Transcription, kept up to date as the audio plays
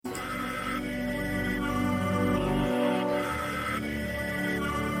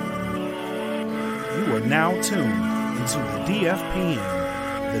now tuned into the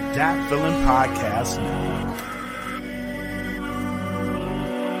DFPN, the Dat Villain Podcast Network.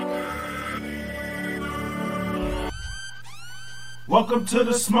 Welcome to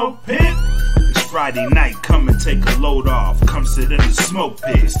the Smoke Pit. It's Friday night, come and take a load off. Come sit in the Smoke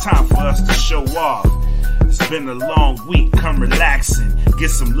Pit, it's time for us to show off. It's been a long week, come relaxing, get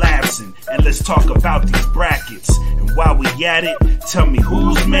some laughs in, and let's talk about these brackets. And while we at it, tell me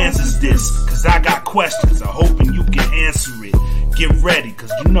whose mans is this? Cause I got questions, I'm hoping you can answer it. Get ready,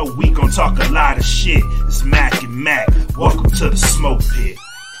 cause you know we gon' talk a lot of shit. It's Mac and Mac, welcome to the Smoke Pit.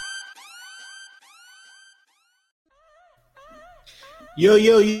 Yo,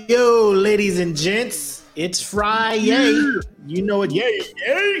 yo, yo, ladies and gents, it's Friday. You know what? Yay.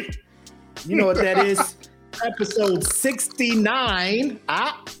 You know what that is? Episode 69.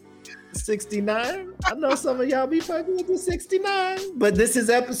 69? I know some of y'all be fucking with the 69. But this is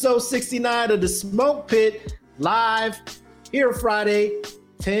episode 69 of the Smoke Pit, live here Friday,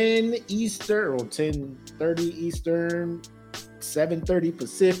 10 Eastern, or 10:30 Eastern, 7:30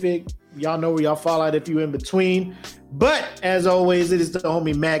 Pacific. Y'all know where y'all fall out if you in between. But as always, it is the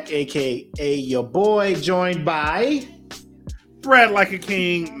homie Mac, aka your boy, joined by Brad like a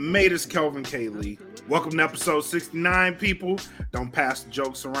king, made us Kelvin Kaylee. Welcome to episode 69, people. Don't pass the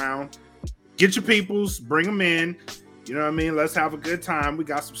jokes around. Get your peoples, bring them in. You know what I mean? Let's have a good time. We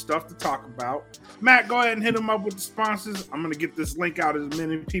got some stuff to talk about. Matt, go ahead and hit them up with the sponsors. I'm going to get this link out to as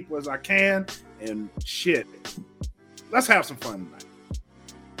many people as I can. And shit, let's have some fun tonight.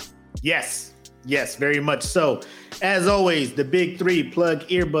 Yes, very much so. As always, the big three: plug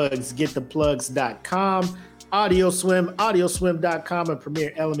earbuds, gettheplugs.com, audioswim.com, and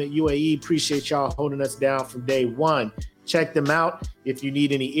Premier Element UAE. Appreciate y'all holding us down from day one. Check them out if you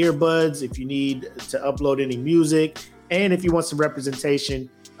need any earbuds, if you need to upload any music, and if you want some representation,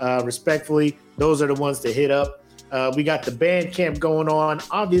 respectfully, those are the ones to hit up. We got the band camp going on.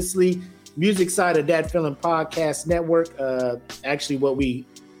 Obviously, music side of Dat Villain Podcast Network, actually what we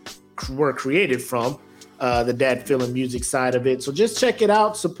were created from, the Dat Villain music side of it. So just check it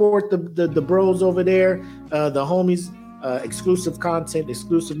out. Support the bros over there, the homies. Exclusive content,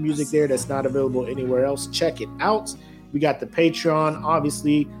 exclusive music there that's not available anywhere else. Check it out. We got the Patreon,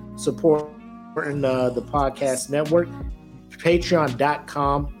 obviously supporting the podcast network.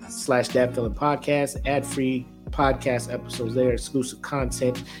 Patreon.com/Dat Villain Podcast. Ad-free podcast episodes there, exclusive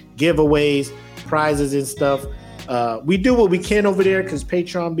content, giveaways, prizes and stuff. We do what we can over there because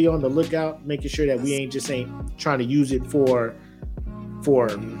Patreon be on the lookout, making sure that we ain't trying to use it for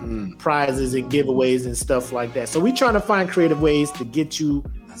prizes and giveaways and stuff like that. So we trying to find creative ways to get you,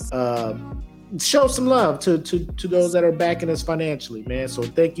 show some love to those that are backing us financially, man. So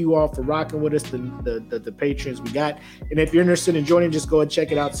thank you all for rocking with us, the patrons we got. And if you're interested in joining, just go and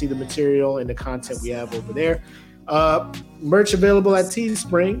check it out, see the material and the content we have over there. Merch available at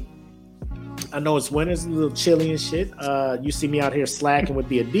Teespring. I know it's winter, it's a little chilly and shit. You see me out here slacking with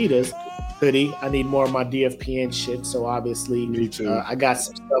the Adidas hoodie. I need more of my DFPN shit, so obviously I got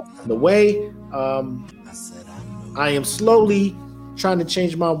some stuff on the way. I am slowly trying to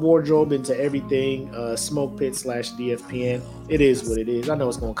change my wardrobe into everything Smoke Pit /DFPN. It is what it is. I know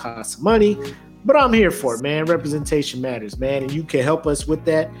it's going to cost some money, but I'm here for it, man. Representation matters, man, and you can help us with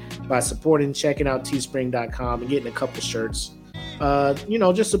that by supporting, checking out teespring.com and getting a couple shirts.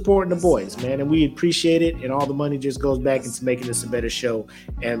 Just supporting the boys, man, and we appreciate it. And all the money just goes back into making this a better show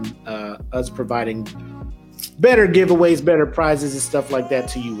and us providing better giveaways, better prizes, and stuff like that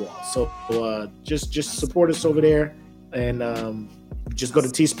to you all. So just support us over there, and just go to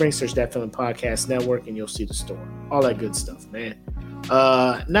Teespring, search Dat Villain Podcast Network, and you'll see the store. All that good stuff, man.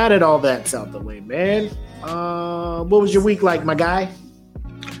 Now that all that's out the way, man, what was your week like, my guy?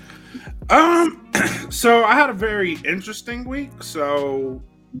 So I had a very interesting week. So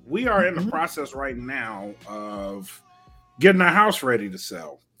we are in the process right now of getting our house ready to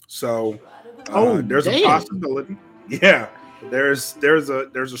sell. So there's a possibility. Yeah, there's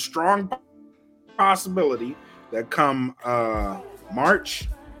a strong possibility that come March,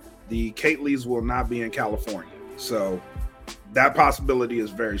 the Cateleys will not be in California. So that possibility is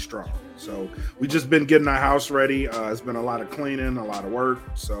very strong. So we just been getting our house ready. It's been a lot of cleaning, a lot of work.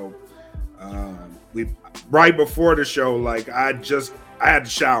 So we right before the show, like I had to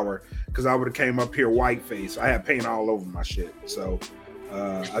shower because I would have came up here white face. I had paint all over my shit. So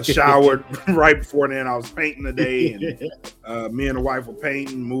I showered right before then. I was painting today, and me and the wife were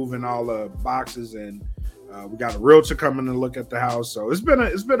painting, moving all the boxes, and we got a realtor coming to look at the house. So it's been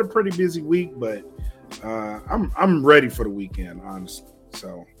a pretty busy week, but I'm ready for the weekend, honestly.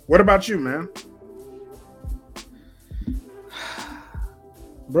 So what about you, man?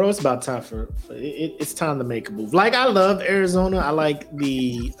 Bro, it's about time for it's time to make a move. Like, I love Arizona. I like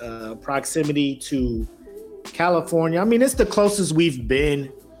the proximity to California. I mean, it's the closest we've been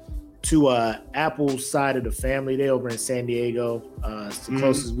to Apple's side of the family. They over in San Diego. It's the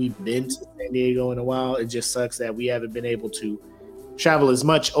closest we've been to San Diego in a while. It just sucks that we haven't been able to travel as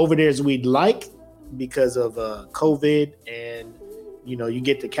much over there as we'd like because of COVID. And you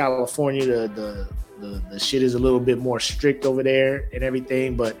get to California, the shit is a little bit more strict over there and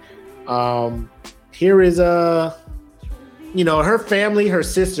everything. But here is her family, her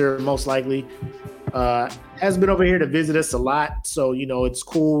sister most likely has been over here to visit us a lot. So it's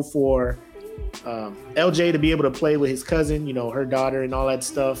cool for LJ to be able to play with his cousin, her daughter and all that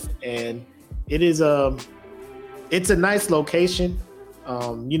stuff. And it is it's a nice location.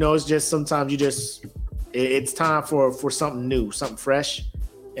 It's just sometimes it's time for something new, something fresh.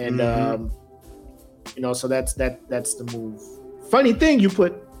 And so that's the move. Funny thing, you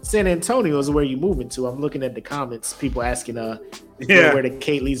put San Antonio is where you moving to. I'm looking at the comments, people asking where the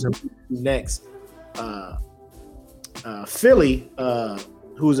Kateleys are next. Philly,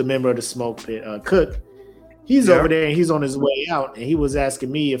 who's a member of the Smoke Pit, Cook, he's over there and he's on his way out, and he was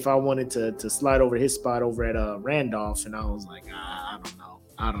asking me if I wanted to slide over his spot over at Randolph, and I was like, I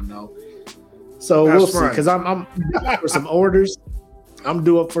don't know. So we'll see, because I'm for some orders. I'm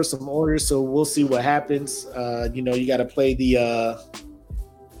due up for some orders, so we'll see what happens. You got to play the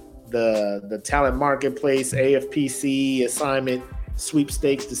talent marketplace, AFPC assignment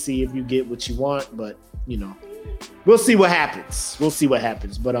sweepstakes to see if you get what you want, but we'll see what happens.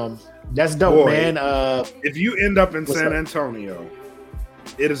 But that's dope, man. If you end up in San Antonio,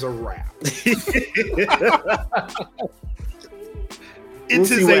 it is a wrap. It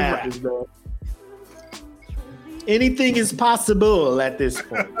is a wrap, bro. Anything is possible at this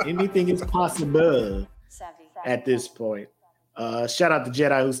point. Anything is possible at this point. Shout out to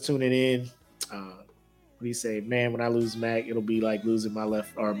Jedi who's tuning in. What do you say? Man, when I lose Mac, it'll be like losing my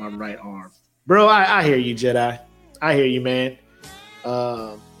left or my right arm. Bro, I hear you, Jedi. I hear you, man.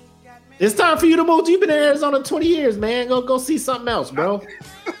 It's time for you to move. You've been in Arizona 20 years, man. Go see something else, bro.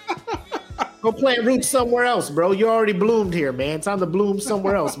 Go plant roots somewhere else, bro. You already bloomed here, man. Time to bloom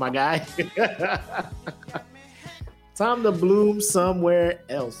somewhere else, my guy. Time to bloom somewhere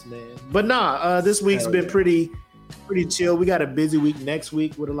else, man. But this week's been pretty chill. We got a busy week next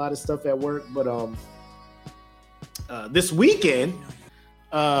week with a lot of stuff at work. But this weekend,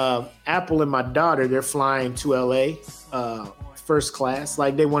 Apple and my daughter, they're flying to LA first class.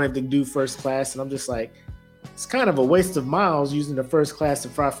 Like, they wanted to do first class, and I'm just like, it's kind of a waste of miles using the first class to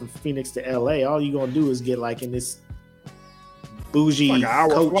fly from Phoenix to LA. All you're gonna do is get like in this bougie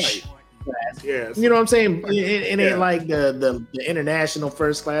coach class. Yes. You know what I'm saying? It ain't like the international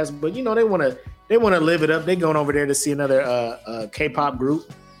first class, but they want to live it up. They going over there to see another K-pop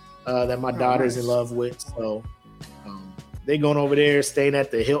group that my daughter's in love with. So they going over there, staying at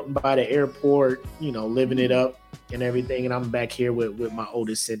the Hilton by the airport, living it up and everything. And I'm back here with my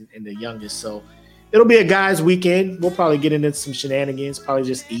oldest and the youngest. So it'll be a guys' weekend. We'll probably get into some shenanigans, probably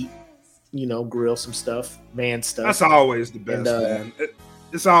just eat, grill some stuff, man stuff. That's always the best, man.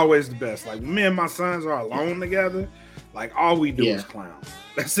 It's always the best. Like, me and my sons are alone together. Like, all we do is clown.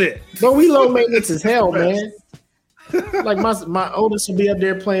 That's it. But we low maintenance as hell, man. Like, my oldest will be up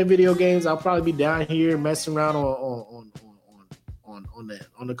there playing video games. I'll probably be down here messing around on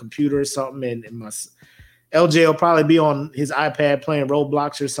the computer or something, and my LJ will probably be on his iPad playing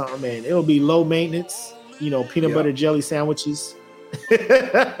Roblox or something, and it'll be low maintenance. Peanut butter jelly sandwiches,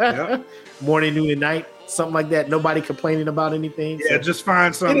 morning, noon, and night. Something like that. Nobody complaining about anything. Yeah, so just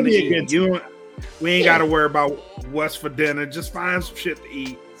find something to eat. We ain't got to worry about what's for dinner. Just find some shit to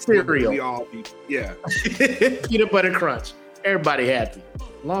eat. Cereal. We all eat. Yeah. Peanut butter crunch. Everybody happy.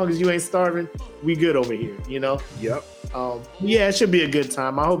 As long as you ain't starving, we good over here. Yep. It should be a good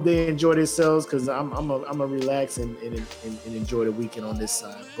time. I hope they enjoy themselves, because I'm a relax and enjoy the weekend on this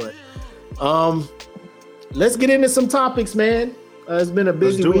side. But let's get into some topics, man. It's been a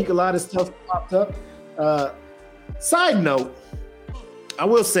busy week. A lot of stuff popped up. Side note, I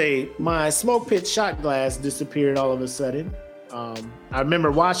will say my Smoke Pit shot glass disappeared all of a sudden. I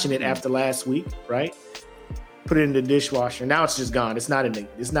remember washing it after last week, right? Put it in the dishwasher. Now it's just gone. It's not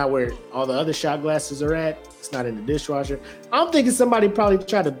where all the other shot glasses are at. It's not in the dishwasher. I'm thinking somebody probably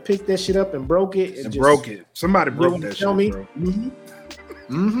tried to pick that shit up and broke it. Broke it. Somebody broke that shit, me. Bro.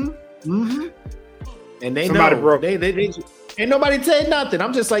 And they somebody know. Broke they ain't nobody said nothing.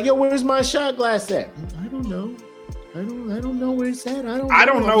 I'm just like, yo, where's my shot glass at? I don't know. I don't know where it's at. I don't know.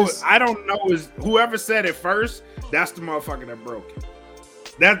 I don't know. Is whoever said it first, that's the motherfucker that broke it.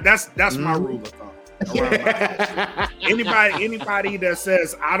 That's my rule of thumb. around my house. Anybody that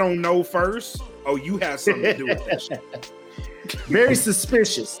says I don't know first, oh, you have something to do with that shit. Very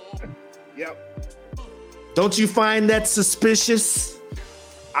suspicious. Yep. Don't you find that suspicious?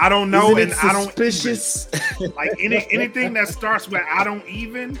 I don't know, and I don't suspicious. Like anything that starts with I don't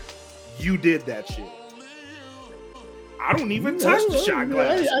even, you did that shit. I don't even touch the shot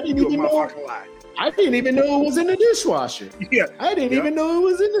glass. I didn't even know. I didn't even know it was in the dishwasher. Yeah, I didn't even know it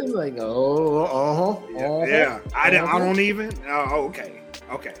was in it. Like, yeah. I don't even. Oh, okay.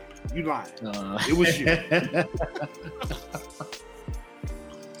 You lying? It was you.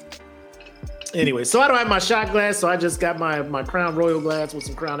 Anyway, so I don't have my shot glass, so I just got my Crown Royal glass with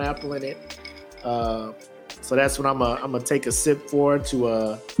some Crown Apple in it. So that's what I'm gonna take a sip for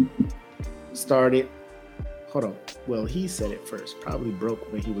to start it. Hold on. Well, he said it first. Probably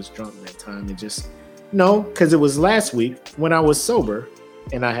broke when he was drunk that time. And just no, because it was last week when I was sober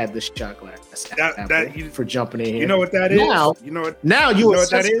and I had the shot glass for jumping in here. You know what that is? Now you know what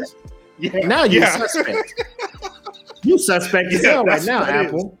that is? Yeah. Now you're suspect. You suspect yourself right now,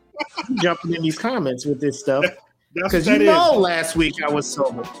 Apple. You jumping in these comments with this stuff because last week I was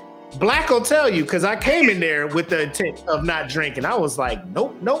sober. Black will tell you because I came in there with the intent of not drinking. I was like,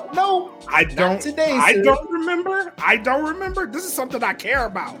 nope. I don't remember. This is something I care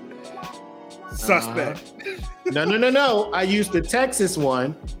about. Suspect. No. I used the Texas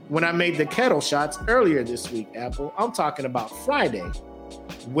one when I made the kettle shots earlier this week, Apple. I'm talking about Friday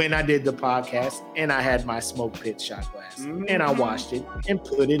when I did the podcast and I had my SmokePit shot glass and I washed it and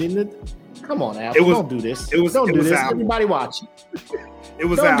put it in the. Come on, Apple. Don't do this. Don't do this. Apple. Everybody watching.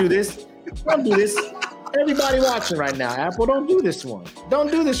 Don't do this. Everybody watching right now, Apple. Don't do this one.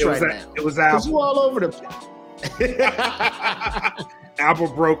 Don't do this right now. It was Apple. You all over the place. Apple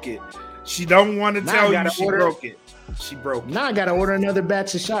broke it. She don't want to tell you she broke it. She broke it. Now I got to order another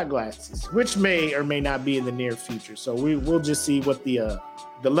batch of shot glasses, which may or may not be in the near future. So we'll just see what the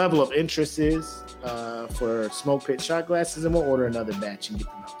level of interest is for SmokePit shot glasses, and we'll order another batch and get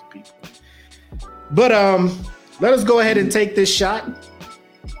them out to people. But let us go ahead and take this shot.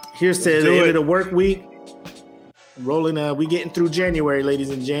 Here's to the end of the work week. Rolling, we getting through January, ladies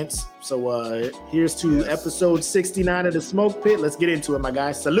and gents. So here's to episode 69 of the Smoke Pit. Let's get into it, my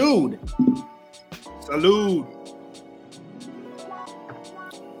guys. Salud.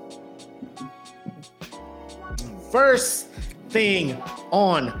 First thing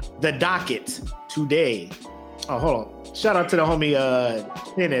on the docket today. Oh, hold on. Shout out to the homie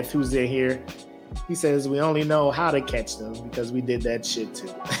Kenneth who's in here. He says we only know how to catch them because we did that shit too.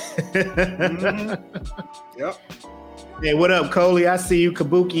 Yep. Hey, what up, Coley? I see you,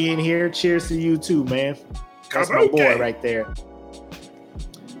 Kabuki, in here. Cheers to you too, man. That's my boy right there.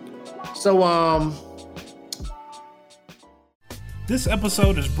 So, this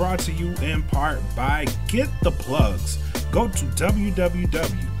episode is brought to you in part by Get the Plugs. Go to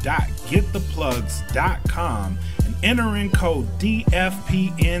www.gettheplugs.com and enter in code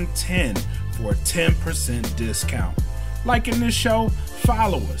DFPN10 for a 10% discount. Liking this show,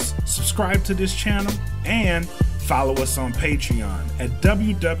 follow us, subscribe to this channel, and follow us on Patreon at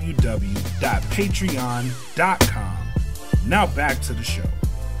www.patreon.com. Now back to the show.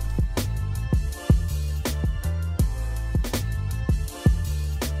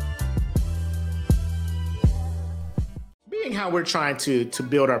 Being how we're trying to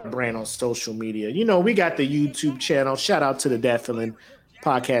build our brand on social media, we got the YouTube channel. Shout out to the Definitely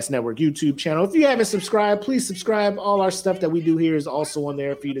Podcast Network YouTube channel. If you haven't subscribed, please subscribe. All our stuff that we do here is also on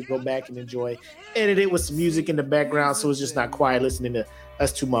there for you to go back and enjoy. Edit it with some music in the background so it's just not quiet listening to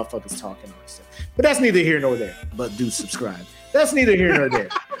us two motherfuckers talking on stuff. But that's neither here nor there. But do subscribe. That's neither here nor there.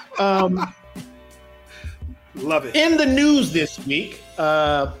 Love it. In the news this week,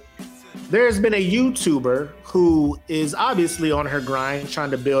 there's been a YouTuber who is obviously on her grind,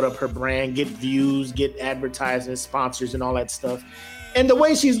 trying to build up her brand, get views, get advertising, sponsors, and all that stuff. And the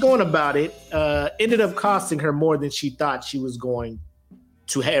way she's going about it ended up costing her more than she thought she was going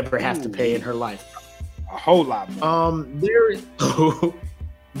to ever have to pay in her life. A whole lot more.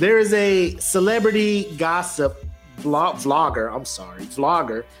 There is a celebrity gossip vlogger,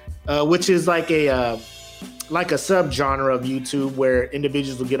 which is like a subgenre of YouTube where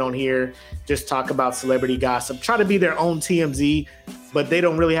individuals will get on here, just talk about celebrity gossip, try to be their own TMZ, but they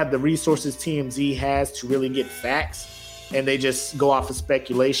don't really have the resources TMZ has to really get facts. And they just go off of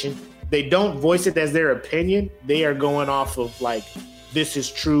speculation. They don't voice it as their opinion. They are going off of like, this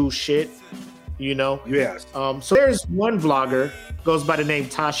is true shit, Yes. So there's one vlogger, goes by the name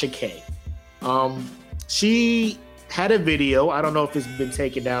Tasha K. She had a video. I don't know if it's been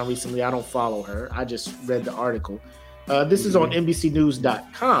taken down recently. I don't follow her. I just read the article. This is on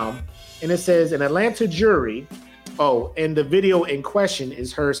NBCnews.com. and it says an Atlanta jury. Oh, and the video in question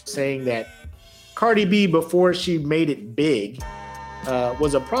is her saying that Cardi B, before she made it big,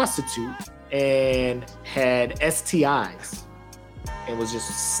 was a prostitute and had STIs and was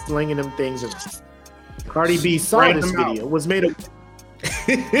just slinging them things around. Cardi B saw this video, was made a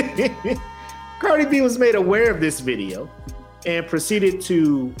Cardi B was made aware of this video and proceeded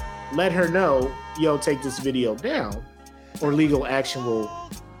to let her know, yo, take this video down or legal action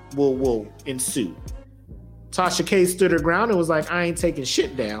will ensue. Tasha K stood her ground and was like, I ain't taking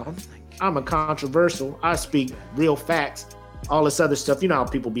shit down. I'm a controversial. I speak real facts. All this other stuff. You know how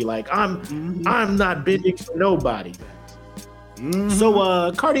people be like, I'm not bending for nobody. Mm-hmm.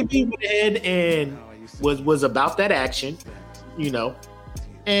 So Cardi B went ahead and was about that action, you know,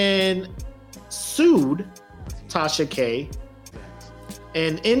 and sued Tasha K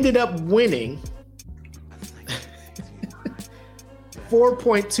and ended up winning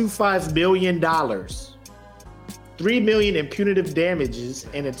 $4.25 million, $3 million in punitive damages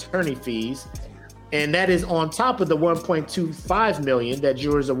and attorney fees, and that is on top of the $1.25 million that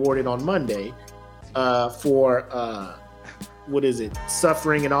jurors awarded on Monday for what is it,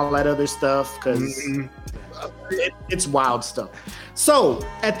 suffering and all that other stuff, because it's wild stuff. So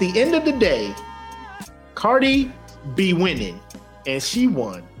at the end of the day, Cardi B winning, and she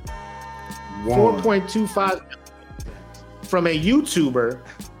won $4.25 million from a YouTuber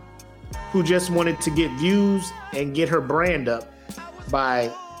who just wanted to get views and get her brand up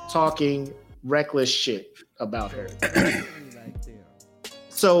by talking reckless shit about her.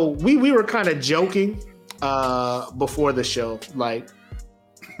 So we were kind of joking before the show, like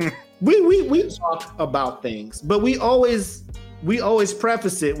we talk about things, but we always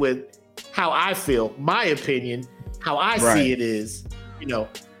preface it with how I feel, my opinion, how I see it is, you know,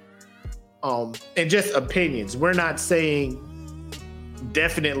 and just opinions. We're not saying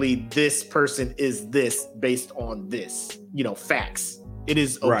definitely this person is this based on this, you know, facts. It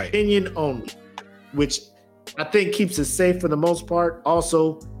is opinion only, which I think keeps us safe for the most part.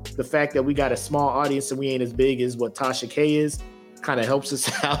 Also, the fact that we got a small audience and we ain't as big as what Tasha K is kind of helps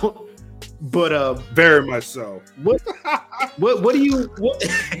us out. But very much so. What do you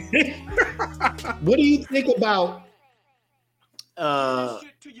what do you think about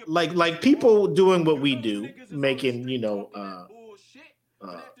like people doing what we do, making, you know,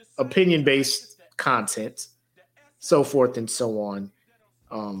 opinion based content, so forth and so on,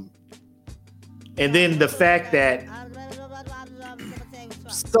 and then the fact that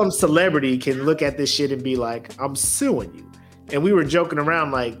some celebrity can look at this shit and be like, I'm suing you. And we were joking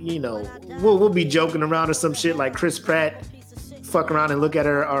around, like, you know, we'll be joking around or some shit, like Chris Pratt fuck around and look at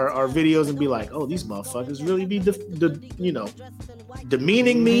our videos and be like, oh, these motherfuckers really be you know,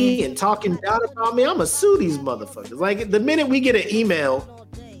 demeaning me and talking down about me. I'm gonna sue these motherfuckers. Like, the minute we get an email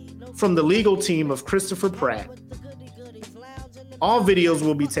from the legal team of Christopher Pratt, all videos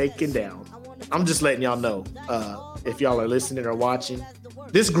will be taken down. I'm just letting y'all know, if y'all are listening or watching,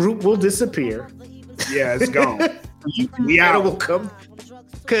 this group will disappear. Yeah, it's gone. We out. Will come,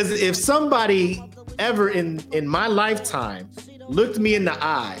 because if somebody ever in my lifetime looked me in the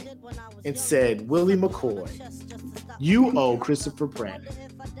eye and said, Willie McCoy, you owe Christopher Pratt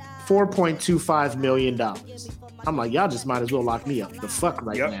 $4.25 million, I'm like, y'all just might as well lock me up the fuck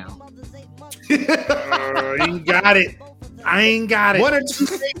right now. Ain't got it. I ain't got it. One or two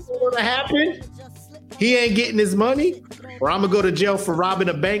things are gonna happen. He ain't getting his money, or I'm gonna go to jail for robbing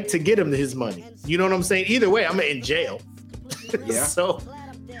a bank to get him his money. You know what I'm saying? Either way, I'm in jail. Yeah. So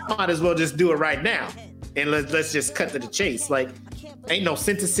I might as well just do it right now. And let's just cut to the chase. Like, ain't no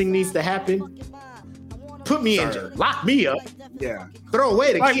sentencing needs to happen. Put me in jail. Lock me up. Yeah. Throw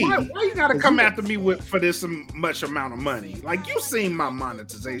away the key. Why you gotta come after me for this much amount of money? Like, you seen my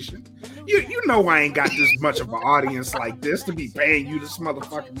monetization. You know I ain't got this much of an audience like this to be paying you this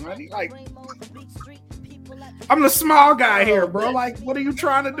motherfucking money. Like, I'm the small guy here, bro. Like, what are you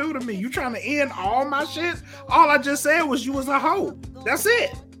trying to do to me? You trying to end all my shit? All I just said was you was a hoe. That's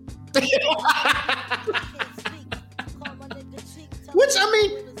it. Which, I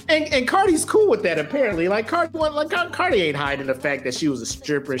mean, and Cardi's cool with that, apparently. Like, Cardi ain't hiding the fact that she was a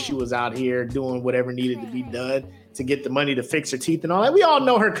stripper. She was out here doing whatever needed to be done to get the money to fix her teeth and all that. We all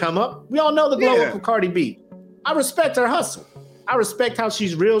know her come up. We all know the glow up of Cardi B. I respect her hustle. I respect how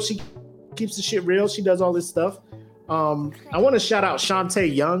she's real. She keeps the shit real. She does all this stuff. I want to shout out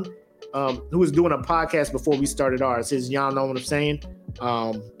Shantae Young, who was doing a podcast before we started ours. Y'all know what I'm saying?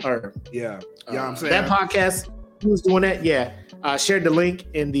 I'm saying that podcast. Who was doing that? Yeah, shared the link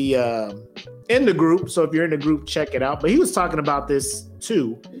in the group. So if you're in the group, check it out. But he was talking about this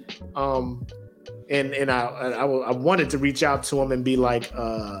too, and And I wanted to reach out to him and be like,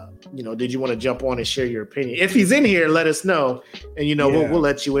 did you want to jump on and share your opinion? If he's in here, let us know, and we'll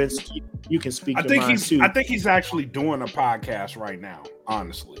let you in. So you can speak. I think he's actually doing a podcast right now.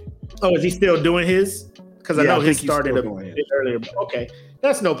 Honestly. Oh, is he still doing his? Because I know he started a bit earlier. Okay,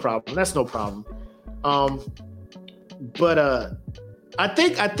 that's no problem. But I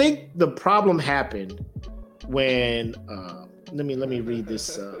think the problem happened when let me read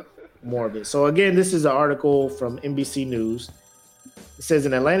this more of it. So again, this is an article from NBC News. It says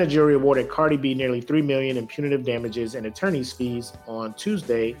an Atlanta jury awarded Cardi B nearly $3 million in punitive damages and attorney's fees on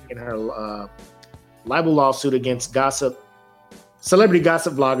Tuesday in her libel lawsuit against celebrity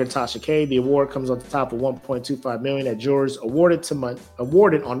gossip vlogger Tasha K. The award comes on top of $1.25 million that jurors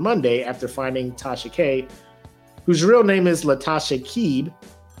awarded on Monday after finding Tasha K, whose real name is Latasha Keeb,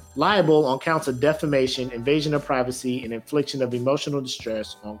 liable on counts of defamation, invasion of privacy, and infliction of emotional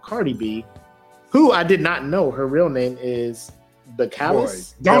distress on Cardi B, who I did not know her real name is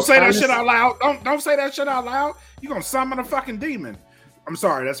Backlash. Don't say that shit out loud. Don't say that shit out loud. You're gonna summon a fucking demon. I'm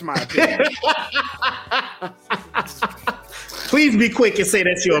sorry, that's my opinion. Please be quick and say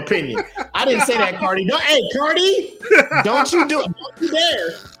that's your opinion. I didn't say that, Cardi. Hey, Cardi, don't you do it. Don't you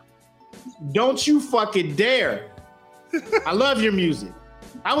dare. Don't you fucking dare. I love your music.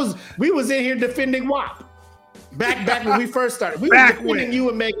 We was in here defending WAP. Back when we first started. We were defending you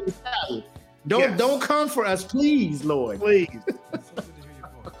and Megan Thee Stallion. Don't come for us, please, Lord. Please.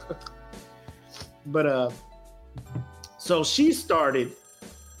 But so she started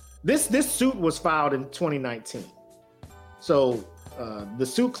this suit was filed in 2019. So the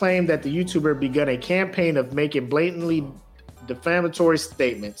suit claimed that the YouTuber began a campaign of making blatantly defamatory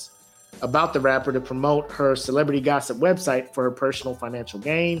statements about the rapper to promote her celebrity gossip website for her personal financial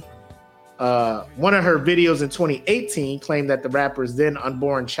gain. One of her videos in 2018 claimed that the rapper's then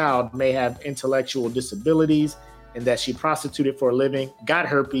unborn child may have intellectual disabilities and that she prostituted for a living, got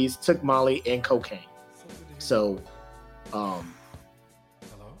herpes, took Molly, and cocaine. So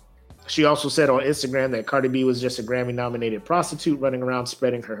she also said on Instagram that Cardi B was just a Grammy-nominated prostitute running around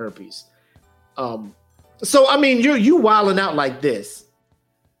spreading her herpes. So, I mean, you wilding out like this.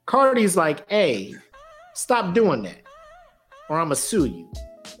 Cardi's like, hey, stop doing that, or I'm going to sue you.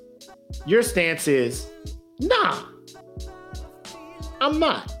 Your stance is, nah, I'm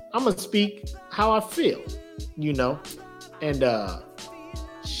not. I'm going to speak how I feel, And,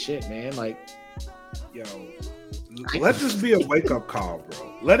 shit, man, like, yo, let this be a wake-up call,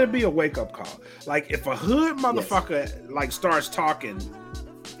 bro. Let it be a wake-up call. Like, if a hood motherfucker, starts talking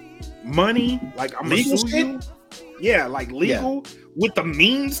money, like, I'm going to sue you. Yeah, like legal with the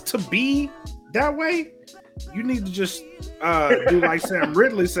means to be that way. You need to just do like Sam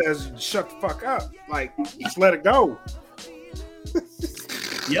Ridley says, shut the fuck up. Like, just let it go.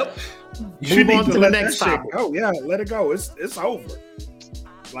 Yep. You move on to the next topic. Oh yeah, let it go. It's over.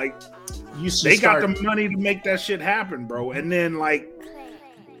 Like, they got the money to make that shit happen, bro. And then like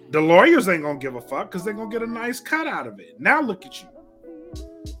the lawyers ain't gonna give a fuck because they're gonna get a nice cut out of it. Now look at you.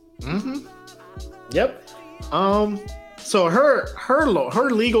 Mm-hmm. Yep. So her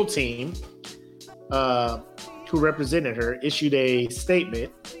legal team, who represented her, issued a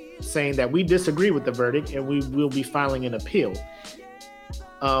statement saying that we disagree with the verdict and we will be filing an appeal.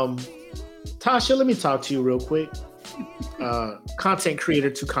 Tasha, let me talk to you real quick. Content creator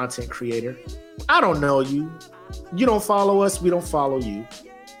to content creator. I don't know you. You don't follow us. We don't follow you.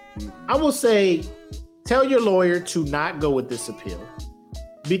 I will say, tell your lawyer to not go with this appeal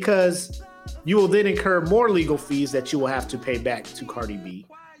because you will then incur more legal fees that you will have to pay back to Cardi B,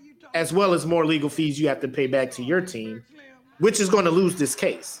 as well as more legal fees you have to pay back to your team, which is going to lose this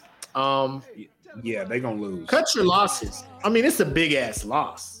case. Yeah, they're going to lose. Cut your losses. I mean, it's a big ass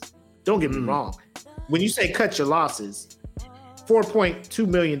loss. Don't get me wrong. When you say cut your losses, $4.2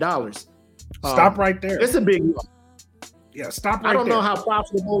 million. Stop right there. It's a big loss. Yeah, stop right there. I don't know how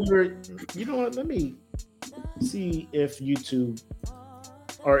profitable you're. You know what? Let me see if YouTube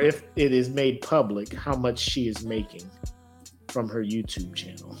or if it is made public how much she is making from her YouTube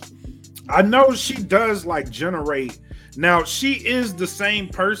channel. I know she does like generate. Now, she is the same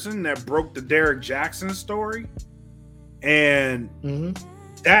person that broke the Derek Jackson story. And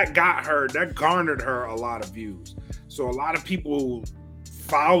that garnered her a lot of views. So a lot of people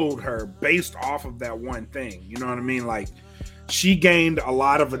followed her based off of that one thing. You know what I mean? Like, she gained a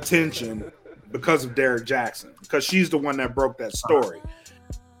lot of attention because of Derek Jackson, because she's the one that broke that story.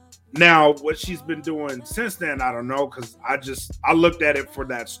 Now, what she's been doing since then, I don't know, because I looked at it for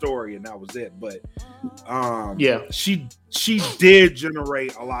that story and that was it. But she did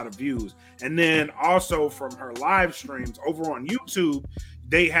generate a lot of views. And then also from her live streams over on YouTube,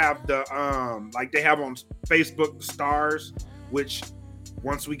 they have the like they have on Facebook the stars, which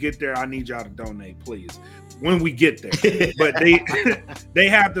once we get there, I need y'all to donate, please. When we get there, but they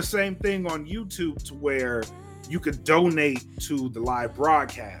have the same thing on YouTube to where you could donate to the live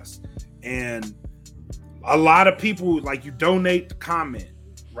broadcast, and a lot of people like you donate to comment,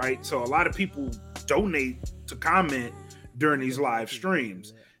 right? So a lot of people donate to comment during these live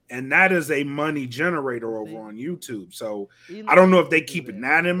streams, and that is a money generator over on YouTube. So I don't know if they keeping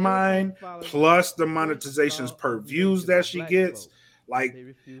that in mind, plus the monetizations per views that she gets. Like,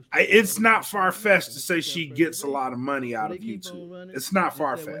 it's not far-fetched to say she gets a lot of money out of YouTube. It's not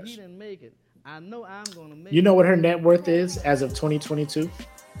far-fetched. You know what her net worth is as of 2022?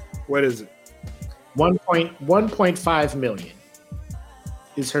 What is it? 1.5 million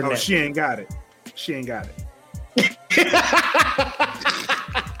is her net. She ain't got it. She ain't got it.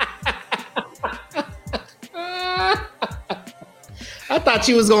 I thought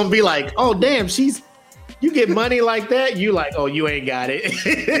she was gonna be like, oh damn, you get money like that. You like, oh, you ain't got it.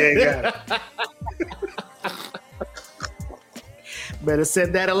 You ain't got it. Better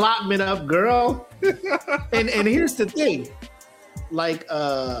set that allotment up, girl. and here's the thing, like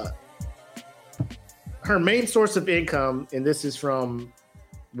her main source of income, and this is from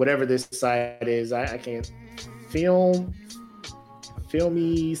whatever this site is. I can't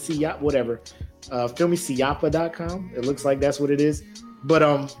filmysiapa.com. It looks like that's what it is.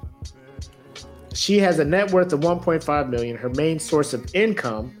 But she has a net worth of 1.5 million. Her main source of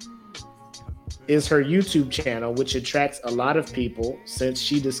income is her YouTube channel, which attracts a lot of people since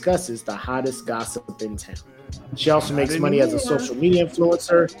she discusses the hottest gossip in town. She also makes money as a social media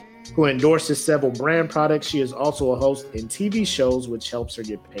influencer who endorses several brand products. She is also a host in TV shows, which helps her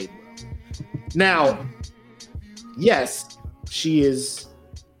get paid well. Now, yes, she is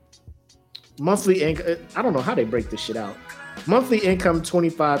monthly income. I don't know how they break this shit out. Monthly income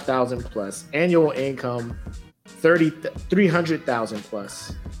 25,000 plus, annual income 300,000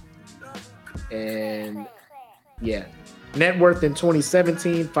 plus, and yeah, net worth in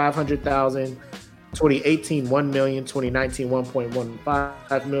 2017 500,000, 2018 1 million, 2019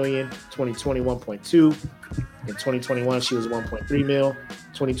 1.15 million, 2020 1.2, in 2021 she was 1.3 mil,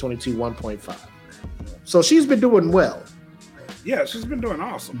 2022 1.5. So she's been doing well. Yeah, she's been doing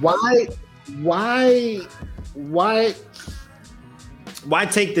awesome. Why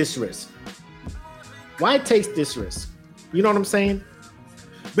take this risk? Why take this risk? You know what I'm saying?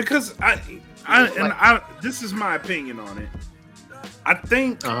 Because this is my opinion on it. I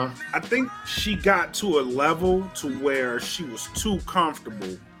think she got to a level to where she was too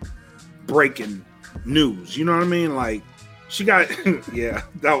comfortable breaking news. You know what I mean? Like she got yeah,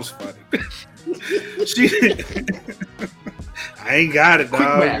 that was funny. I ain't got it, dog.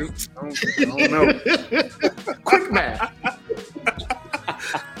 I don't know. Quick math.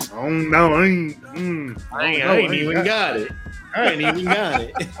 I don't know. I ain't even got it. I ain't even got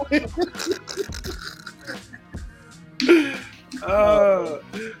it.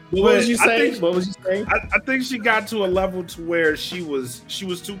 What was you saying? I think she got to a level to where she was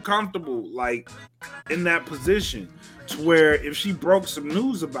too comfortable, like in that position, to where if she broke some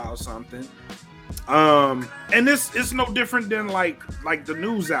news about something, and it's no different than like the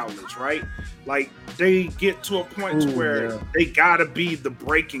news outlets, right? Like they get to a point to where they gotta be the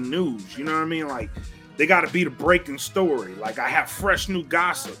breaking news. You know what I mean? Like they gotta be the breaking story. Like I have fresh new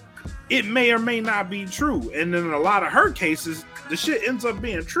gossip. It may or may not be true, and in a lot of her cases, the shit ends up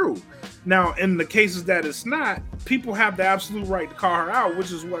being true. Now, in the cases that it's not, people have the absolute right to call her out,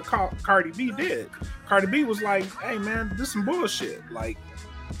 which is what Cardi B did. Cardi B was like, "Hey, man, this is some bullshit. Like,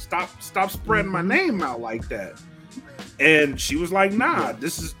 stop spreading my name out like that." And she was like, "Nah,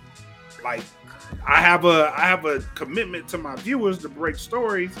 this is like, I have a commitment to my viewers to break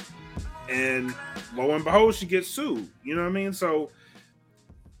stories." And lo and behold, she gets sued. You know what I mean? So,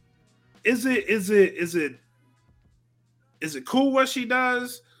 is it cool what she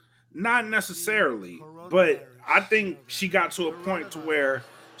does? Not necessarily, but I think she got to a point to where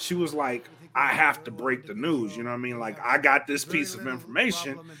she was like, I have to break the news. You know what I mean? Like, I got this piece of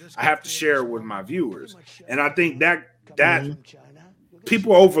information. I have to share it with my viewers. And I think that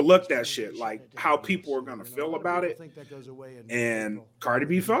people overlook that shit, like how people are going to feel about it. And Cardi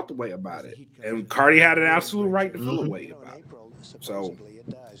B felt the way about it. And Cardi had an absolute right to feel the way about it. So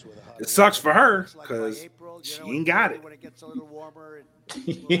it sucks for her because she ain't got it.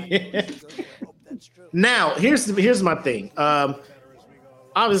 Now, here's my thing.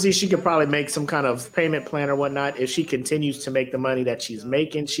 Obviously, she could probably make some kind of payment plan or whatnot. If she continues to make the money that she's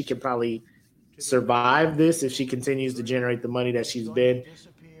making, she could probably survive this if she continues to generate the money that she's been.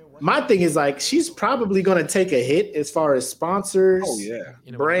 my thing is like she's probably going to take a hit as far as sponsors,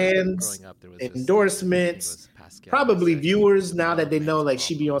 brands, endorsements, probably viewers now that they know like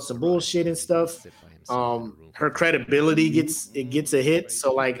she be on some bullshit and stuff. Her credibility gets a hit.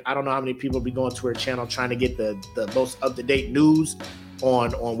 So like I don't know how many people be going to her channel trying to get the most up-to-date news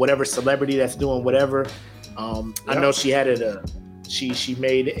on whatever celebrity that's doing whatever. I know she had it she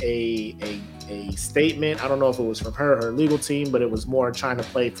made a statement. I don't know if it was from her legal team, but it was more trying to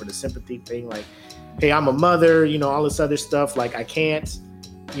play for the sympathy thing, like, hey, I'm a mother, all this other stuff. Like I can't,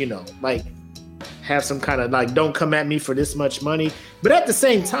 like have some kind of like, don't come at me for this much money. But at the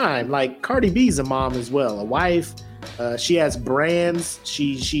same time, like Cardi B's a mom as well, a wife. She has brands.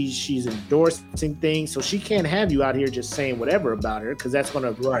 She's endorsing things, so she can't have you out here just saying whatever about her because that's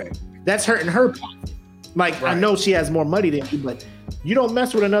that's hurting her pocket. Like I know she has more money than you, but you don't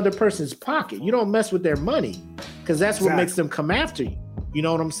mess with another person's pocket. You don't mess with their money because that's what makes them come after you. You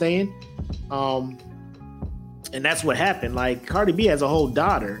know what I'm saying? And that's what happened. Like Cardi B has a whole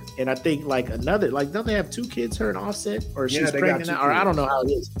daughter, and I think like another, like don't they have 2 kids, her and Offset, or she's pregnant now, or I don't know how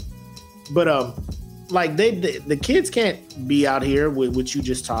it is. But like the kids can't be out here with you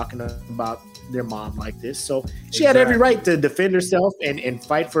just talking about their mom like this. So she had every right to defend herself and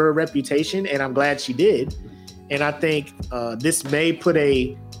fight for her reputation, and I'm glad she did. And I think this may put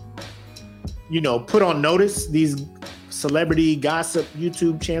on notice these celebrity gossip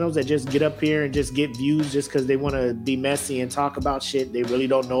YouTube channels that just get up here and just get views just because they want to be messy and talk about shit they really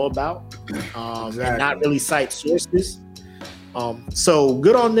don't know about, and not really cite sources. So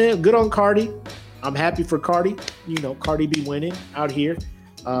good on them, good on Cardi. I'm happy for Cardi. Cardi B winning out here.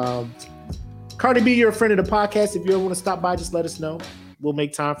 Cardi B, you're a friend of the podcast. If you ever want to stop by, just let us know. We'll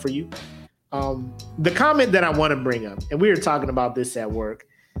make time for you. The comment that I want to bring up, and we were talking about this at work,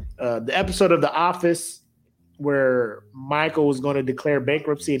 the episode of The Office where Michael was going to declare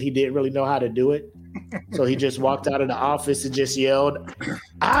bankruptcy and he didn't really know how to do it. So he just walked out of the office and just yelled,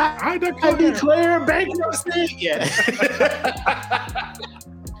 I declare bankruptcy. Yeah.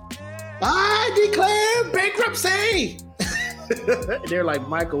 I declare bankruptcy. They're like,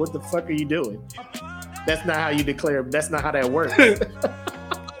 Michael, what the fuck are you doing? That's not how you declare. That's not how that works.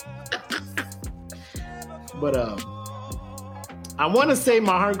 But I want to say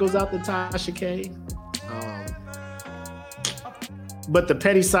my heart goes out to Tasha K. But the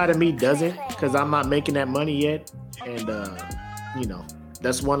petty side of me doesn't, because I'm not making that money yet. And,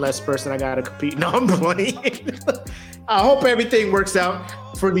 that's one less person I got to compete. No, I'm playing. I hope everything works out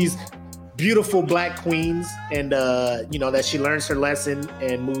for these beautiful black queens and, that she learns her lesson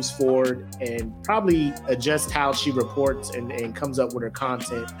and moves forward and probably adjusts how she reports and comes up with her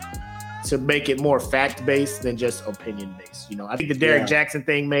content to make it more fact-based than just opinion-based. I think the Derek Jackson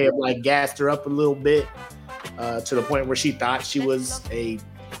thing may have like gassed her up a little bit to the point where she thought she was a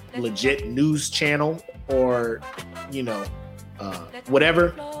legit news channel or,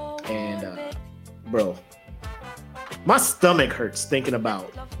 whatever. And, bro, my stomach hurts thinking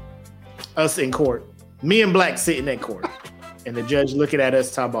about us in court, me and Black sitting in court, and the judge looking at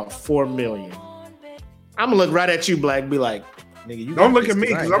us talking about $4 million. I'm gonna look right at you, Black, be like, nigga, you don't look at me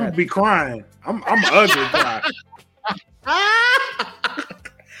because I'm gonna be crying. I'm ugly crying.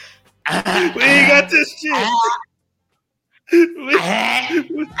 We ain't got this shit.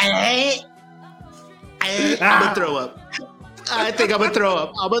 I'm gonna throw up. I think I'm gonna throw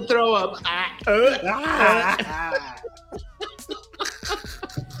up.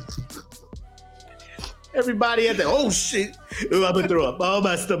 Everybody at the shit. I'm gonna throw up. Oh,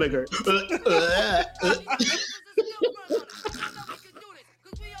 my stomach hurt.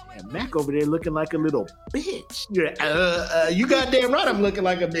 And Mac over there looking like a little bitch. You goddamn right, I'm looking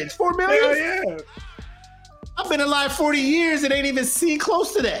like a bitch. $4 million? Hell yeah. I've been alive 40 years and ain't even seen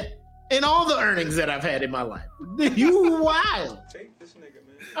close to that in all the earnings that I've had in my life. You wild. Take this nigga,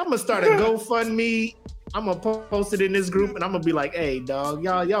 man. I'm gonna start a GoFundMe. I'm gonna post it in this group and I'm gonna be like, hey, dog,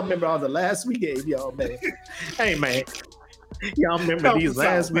 y'all remember all the laughs we gave y'all, man. Hey, man. Y'all remember these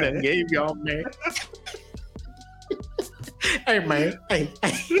laughs we done gave y'all, man. Hey, man. Hey.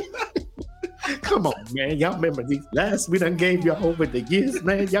 Come on, man. Y'all remember these laughs we done gave y'all over the years,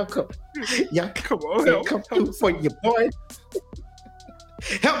 man. Y'all come on, come through for your boy.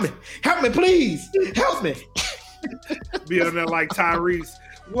 Help me, please. Help me. Be on there like Tyrese.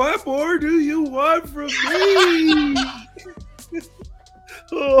 What more do you want from me?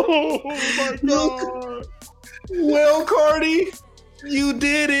 Oh my God. Well, Cardi, you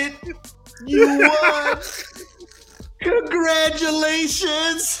did it. You won.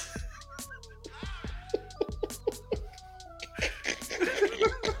 Congratulations.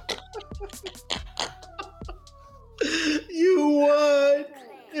 You won.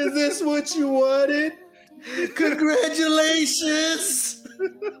 Is this what you wanted? Congratulations.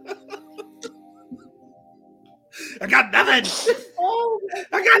 I got nothing. Oh,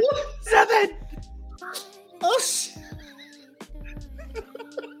 I got nothing. Oh, shit.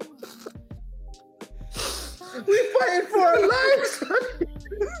 We fighting for our lives.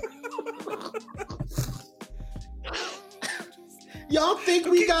 Y'all think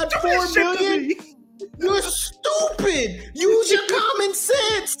we got 4 million? You're stupid. Use your common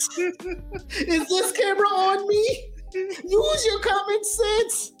sense. Is this camera on me? Use your common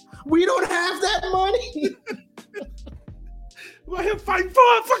sense. We don't have that money. We're here fighting for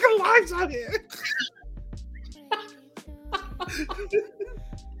our fucking lives out here.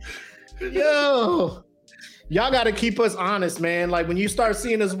 Yo, y'all got to keep us honest, man. Like when you start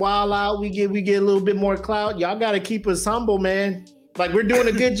seeing us wild out, we get a little bit more clout. Y'all got to keep us humble, man. Like we're doing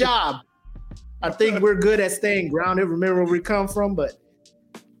a good job. I think we're good at staying grounded. Remember where we come from, but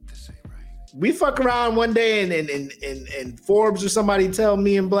we fuck around one day and Forbes or somebody tell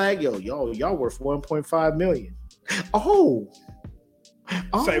me in Black, y'all worth 1.5 million. Oh.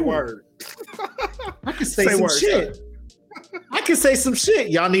 Say word. I can say some shit. I can say some shit.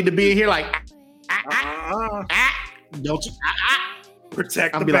 Y'all need to be in here like, don't you?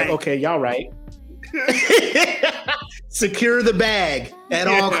 Protect I'll the be bank. like, okay, y'all right. Secure the bag at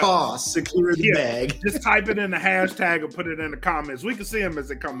all costs. Secure the bag. Just type it in the hashtag or put it in the comments. We can see them as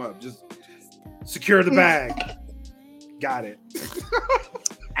they come up. Just secure the bag. Got it.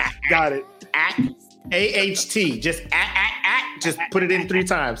 Got it. AHT. Just just put it in 3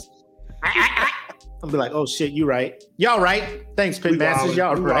 times. I'll be like, oh shit, you right. Y'all right. Thanks, Pitmasters.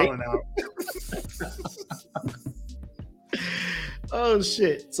 Y'all right. Oh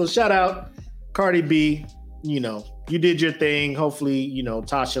shit. So shout out Cardi B. You know, you did your thing. Hopefully, you know,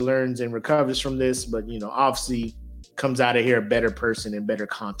 Tasha learns and recovers from this, but you know, obviously comes out of here a better person and better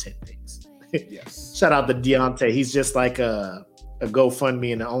content things. Yes. Shout out to Deontay. He's just like a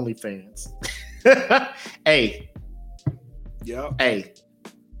GoFundMe and the OnlyFans. Hey. Yep. Hey.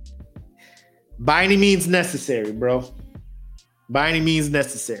 By any means necessary, bro. By any means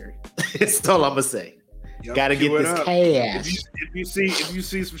necessary. That's all I'm gonna say. Yep, gotta get this cash. If you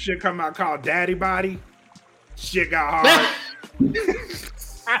see some shit come out called Daddy Body, shit got hard.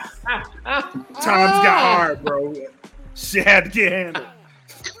 Times got hard, bro. Shit had to get handled.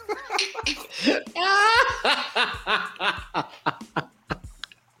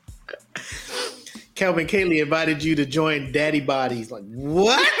 Kelvin Kaylee invited you to join Daddy Bodies. Like,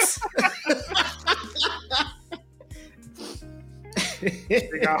 what? They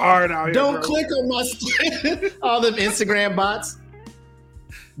got hard out here. Don't bro. click on my all them Instagram bots.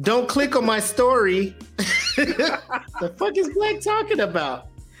 Don't click on my story. The fuck is Black talking about?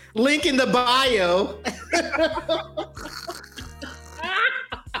 Link in the bio.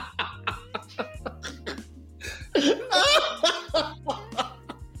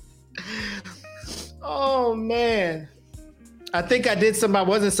 Oh man. I think I did something I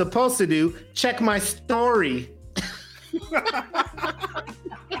wasn't supposed to do. Check my story.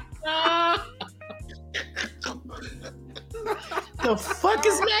 The fuck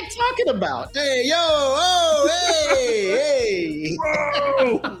is Mac talking about? Hey, yo, oh, hey,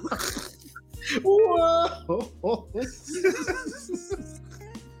 Whoa. Whoa.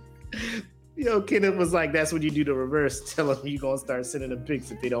 Yo, Kenneth was like, that's what you do to reverse. Tell them you're going to start sending them pics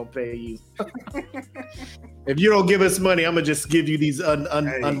if they don't pay you. If you don't give us money, I'm going to just give you these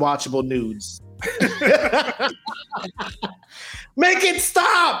unwatchable nudes. Make it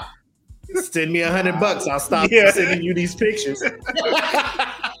stop. Send me $100. I'll stop sending you these pictures.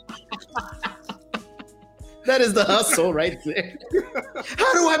 That is the hustle right there.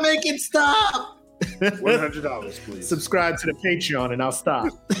 How do I make it stop? $100, please. Subscribe to the Patreon and I'll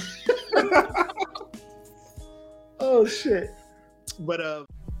stop. Oh shit. But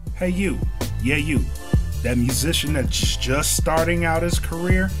hey you, that musician that's just starting out his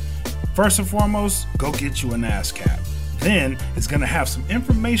career, first and foremost, go get you an ASCAP. Then it's going to have some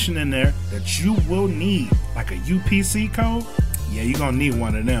information in there that you will need, like a UPC code. Yeah, you're going to need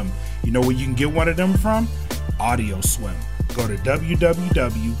one of them. You know where you can get one of them from? AudioSwim. Go to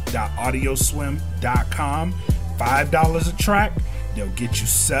www.audioswim.com. $5 a track. They'll get you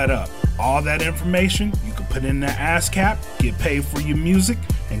set up. All that information, you can put in the ASCAP, get paid for your music,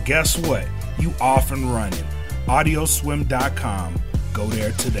 and guess what? You off and running. AudioSwim.com. Go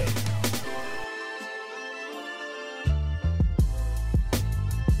there today.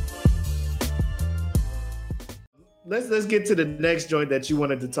 Let's get to the next joint that you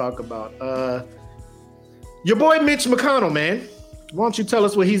wanted to talk about. Your boy Mitch McConnell, man. Why don't you tell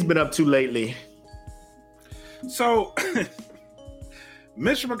us what he's been up to lately? So,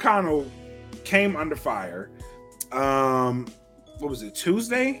 Mitch McConnell came under fire. What was it?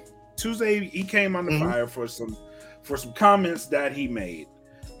 Tuesday, he came under fire for some comments that he made.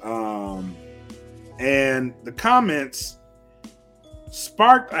 And the comments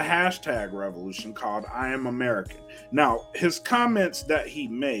sparked a hashtag revolution called I Am American. Now, his comments that he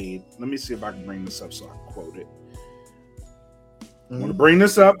made, let me see if I can bring this up so I can quote it. I want to bring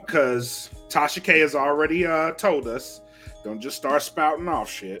this up because Tasha K has already told us, don't just start spouting off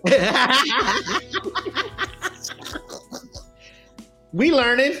shit. We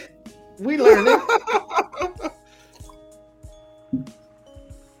learning.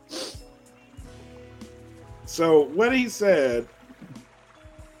 So what he said,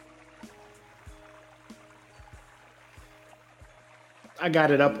 I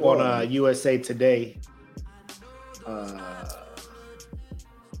got it up on USA Today.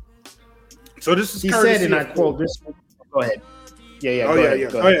 So this is he said, and I quote this. Go ahead. Yeah. Go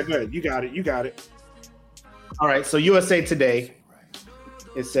ahead. You got it. All right. So USA Today,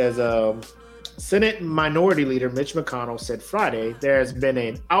 it says, Senate Minority Leader Mitch McConnell said Friday there has been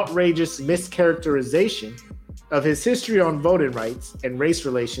an outrageous mischaracterization of his history on voting rights and race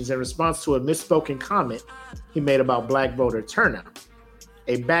relations in response to a misspoken comment he made about Black voter turnout.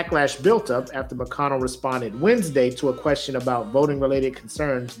 A backlash built up after McConnell responded Wednesday to a question about voting-related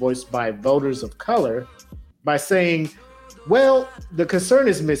concerns voiced by voters of color by saying, well, the concern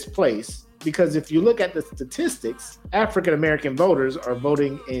is misplaced because if you look at the statistics, African-American voters are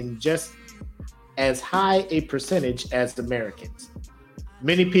voting in just as high a percentage as Americans.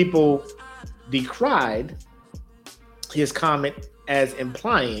 Many people decried his comment as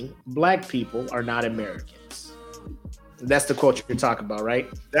implying Black people are not Americans. That's the quote you're talking about, right?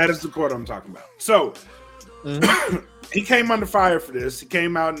 That is the quote I'm talking about. So he came under fire for this. He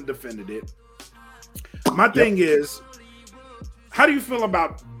came out and defended it. My thing is, how do you feel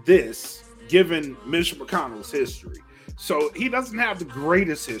about this, given Mitch McConnell's history? So he doesn't have the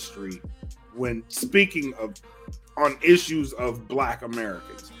greatest history when speaking on issues of Black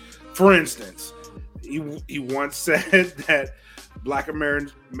Americans. For instance, he once said that Black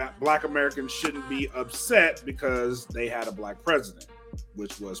Americans shouldn't be upset because they had a Black president,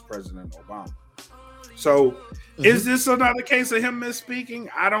 which was President Obama. So, is this another case of him misspeaking?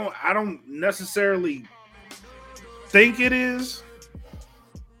 I don't necessarily think it is,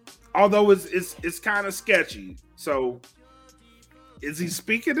 although it's kind of sketchy. So, is he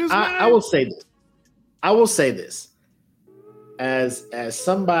speaking his mind? I will say this as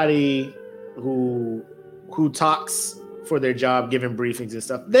somebody who talks for their job, giving briefings and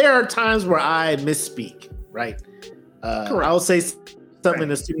stuff. There are times where I misspeak, right? I'll say something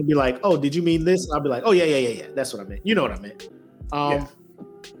and the student will be like, "Oh, did you mean this?" I'll be like, "Oh, yeah. That's what I meant. You know what I meant."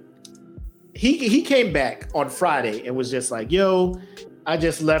 He came back on Friday and was just like, "Yo, I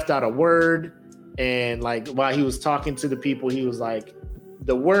just left out a word." And like while he was talking to the people, he was like,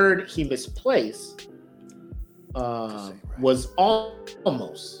 the word he misplaced was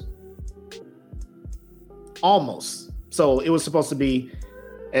almost. So it was supposed to be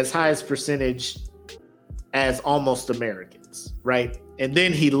as high as percentage as almost Americans, right? And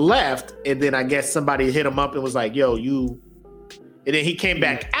then he left, and then I guess somebody hit him up and was like, yo, you... And then he came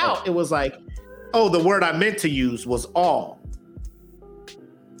back out. It was like, oh, the word I meant to use was all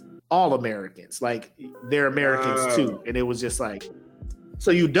Americans. Like, they're Americans too. And it was just like,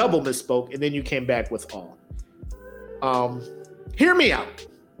 so you double misspoke, and then you came back with all. Hear me out.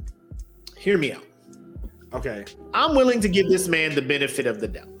 Okay. I'm willing to give this man the benefit of the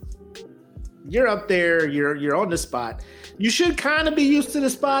doubt. You're up there, you're on the spot. You should kind of be used to the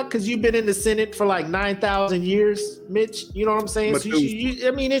spot because you've been in the Senate for like 9,000 years, Mitch. You know what I'm saying? So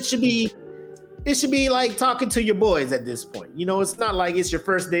it should be like talking to your boys at this point. You know, it's not like it's your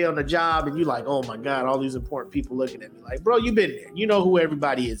first day on the job and you're like, oh my God, all these important people looking at me. Like, bro, you've been there. You know who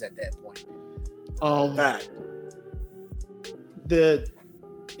everybody is at that point.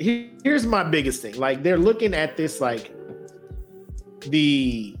 Here's my biggest thing. Like, they're looking at this like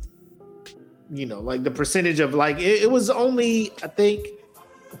the percentage of like it was only, I think,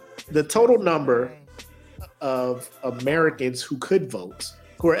 the total number of Americans who could vote,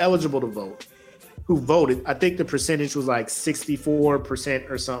 who are eligible to vote, who voted. I think the percentage was like 64%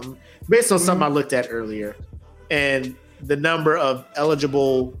 or something, based on something I looked at earlier. And the number of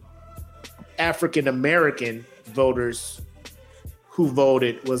eligible African American voters who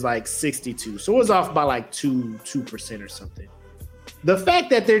voted was like 62. So it was off by like 2% or something. The fact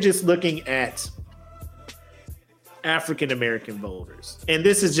that they're just looking at African American voters, and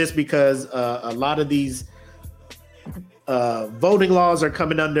this is just because a lot of these voting laws are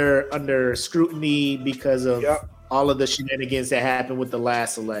coming under scrutiny because of all of the shenanigans that happened with the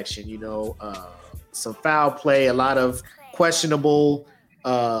last election. You know, some foul play, a lot of questionable,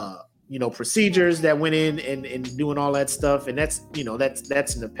 procedures that went in and doing all that stuff. And that's in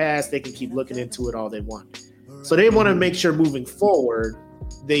the past. They can keep looking into it all they want. So they want to make sure moving forward,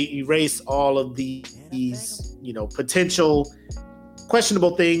 they erase all of these, potential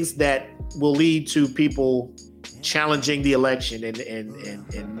questionable things that will lead to people challenging the election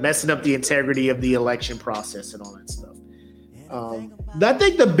and messing up the integrity of the election process and all that stuff. I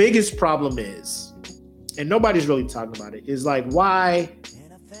think the biggest problem is, and nobody's really talking about it, is like why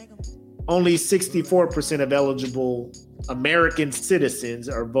only 64% of eligible American citizens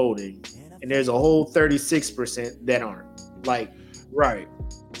are voting, and there's a whole 36% that aren't. Like, right.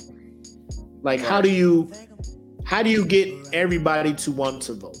 Like, how do you get everybody to want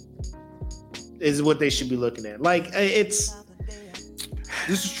to vote? Is what they should be looking at. Like, this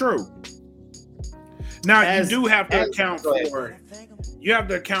is true. Now you do have to account for. You have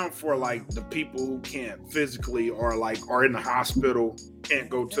to account for like the people who can't physically or like are in the hospital, can't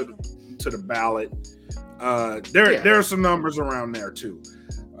go to the ballot. There are some numbers around there too.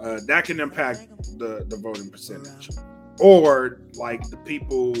 That can impact the voting percentage, or like the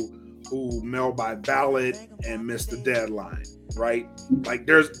people who mail by ballot and miss the deadline, right? Like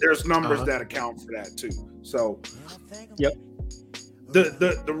there's numbers that account for that too. So, yep.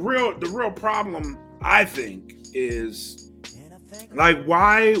 The real problem, I think, is like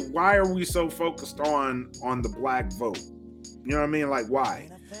why are we so focused on the black vote? You know what I mean? Like why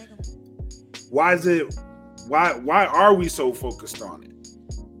are we so focused on it?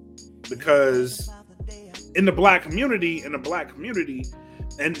 Because in the black community,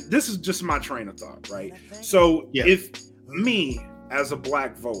 and this is just my train of thought, right? So if me as a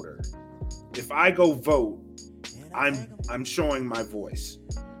black voter, if I go vote, I'm showing my voice,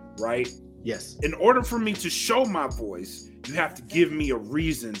 right? Yes. In order for me to show my voice, you have to give me a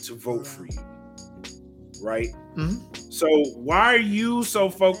reason to vote for you, right? Mm-hmm. So why are you so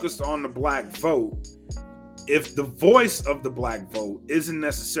focused on the black vote if the voice of the black vote isn't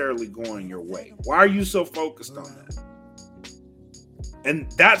necessarily going your way? Why are you so focused on that?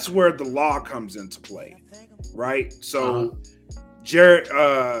 And that's where the law comes into play, right? So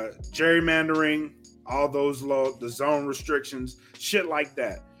gerrymandering, all those the zone restrictions, shit like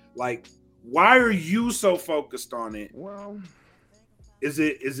that. Like, why are you so focused on it? Well, is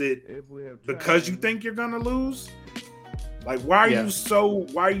it because you think you're gonna lose? Like, why are you so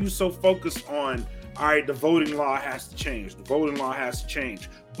focused on, all right, the voting law has to change. The voting law has to change.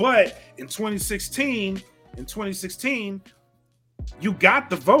 But in 2016, you got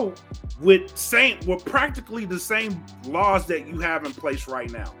the vote with practically the same laws that you have in place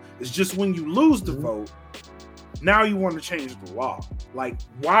right now. It's just when you lose the vote, now you want to change the law. Like,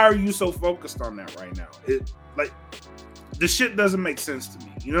 why are you so focused on that right now? It like the shit doesn't make sense to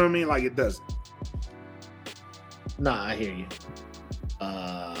me. You know what I mean? Like, it doesn't. Nah, I hear you.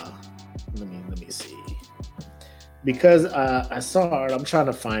 Let me see. Because I saw it, I'm trying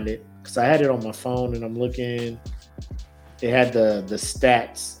to find it because I had it on my phone and I'm looking. It had the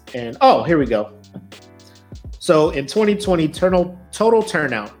stats, and here we go. So in 2020, total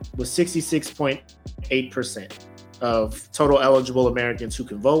turnout was 66.8% of total eligible Americans who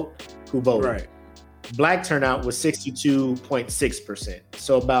voted. Right. Black turnout was 62.6%,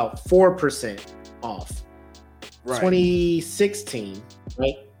 so about 4% off. Right. 2016,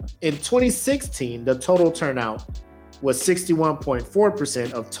 right? In 2016, the total turnout was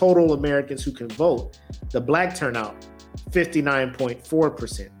 61.4% of total Americans who can vote. The black turnout,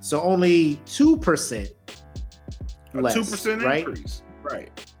 59.4%. So only 2% less. 2% right? increase.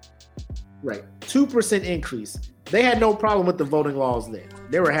 Right. 2% increase. They had no problem with the voting laws then.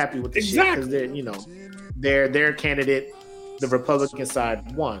 They were happy with the shit because their candidate, the Republican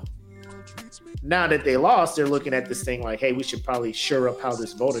side, won. Now that they lost, they're looking at this thing like, hey, we should probably shore up how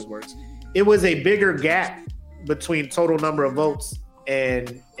this voting works. It was a bigger gap between total number of votes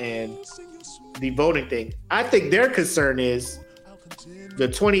and the voting thing. I think their concern is the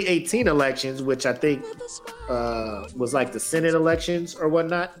 2018 elections, which I think was like the Senate elections or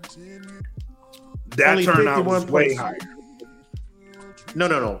whatnot. That turnout was way higher.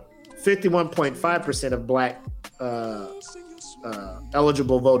 No. 51.5% of black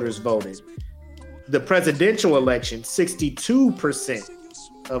eligible voters voted. The presidential election, 62%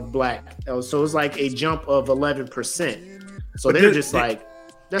 of black. So it's like a jump of 11%. So but they're just like,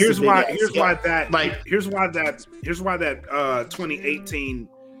 that's here's why that 2018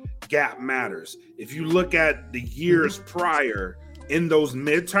 gap matters. If you look at the years prior in those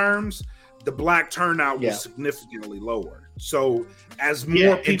midterms, the black turnout was significantly lower. So as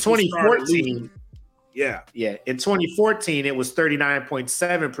more people in 2014, Yeah. Yeah. In 2014, it was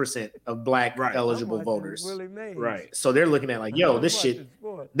 39.7% of black eligible voters. Right. So they're looking at like, yo, this shit,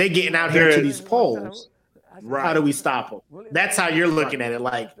 they getting out here to these polls. Right. How do we stop them? That's how you're looking at it.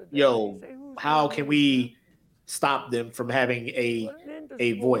 Like, yo, how can we stop them from having a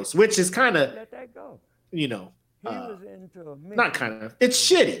voice? Which is kind of, you know, not kind of, it's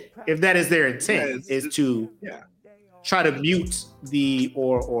shitty if that is their intent, is to try to mute the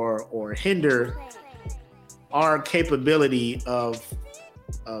or hinder our capability of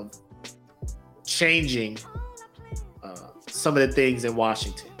changing some of the things in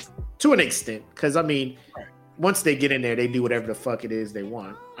Washington to an extent. Because I mean, once they get in there, they do whatever the fuck it is they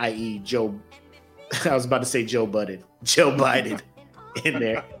want. I.e., I was about to say Joe Biden in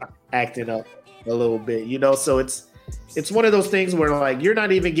there acting up a little bit, you know. So it's one of those things where like you're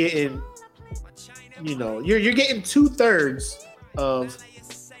not even getting, you know, you're getting 2/3 of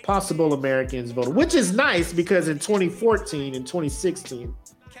possible Americans voted, which is nice because in 2014 and 2016,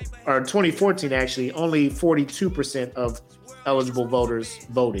 or 2014 actually, only 42% of eligible voters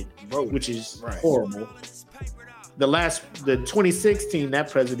voted, which is horrible. The 2016,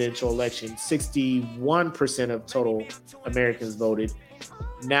 that presidential election, 61% of total Americans voted.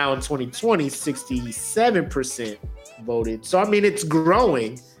 Now in 2020, 67% voted. So I mean, it's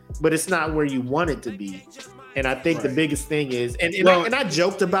growing, but it's not where you want it to be. And I think the biggest thing is, and I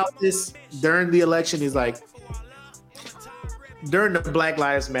joked about this during the election, is like during the Black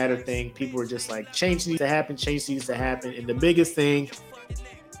Lives Matter thing, people were just like, change needs to happen. And the biggest thing,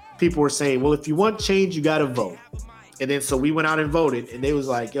 people were saying, well, if you want change, you got to vote. And then so we went out and voted, and they was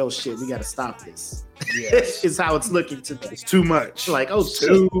like, yo, shit, we got to stop this. Yes. It's how it's looking today. It's too much. Like, oh,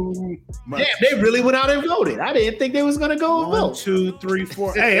 too much. Damn, they really went out and voted. I didn't think they was going to go and vote. 1, 2, 3,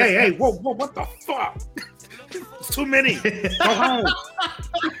 4. Hey, whoa, what the fuck? It's too many. Go home.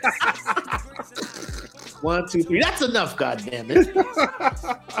 1, 2, 3. That's enough, goddammit.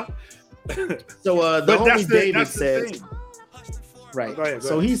 So the homie David says, right. Go ahead.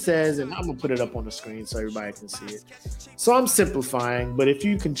 He says, and I'm gonna put it up on the screen so everybody can see it. So I'm simplifying, but if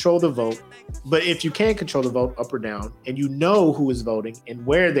you can control the vote up or down, and you know who is voting and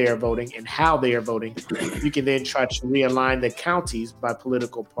where they are voting and how they are voting, you can then try to realign the counties by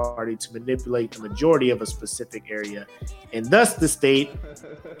political party to manipulate the majority of a specific area, and thus the state,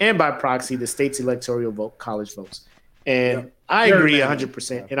 and by proxy, the state's electoral vote, college votes. And I agree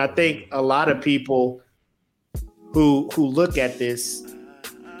 100%. And I think a lot of people who look at this,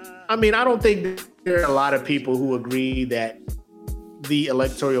 I mean, I don't think there are a lot of people who agree that the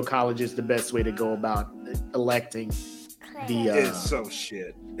electoral college is the best way to go about electing the it's so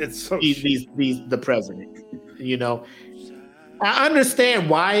shit. It's so the president. You know, I understand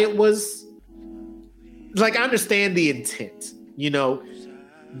why it was, like, I understand the intent, you know,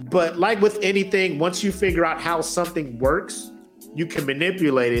 but like with anything, once you figure out how something works, you can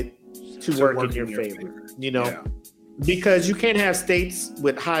manipulate it to work in your favor, you know. Yeah. Because you can't have states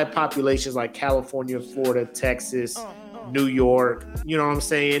with high populations like California, Florida, Texas, New York, you know what I'm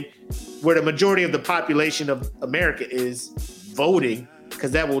saying, where the majority of the population of America is voting,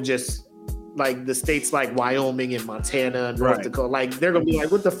 because that will just, like, the states like Wyoming and Montana and North Dakota, like, they're going to be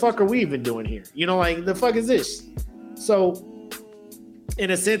like, what the fuck are we even doing here? You know, like, the fuck is this? So, in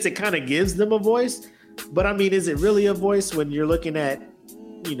a sense, it kind of gives them a voice. But, I mean, is it really a voice when you're looking at,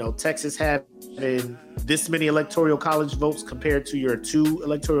 you know, Texas having this many electoral college votes compared to your 2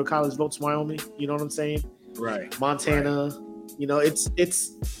 electoral college votes, Wyoming? You know what I'm saying? Right. Montana, you know, it's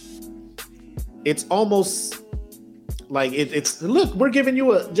almost like it's look, we're giving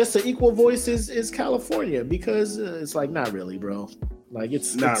you just an equal voice as California, because it's like, not really, bro. Like,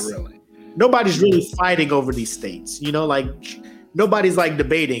 it's really. Nobody's really fighting over these states, you know, like nobody's like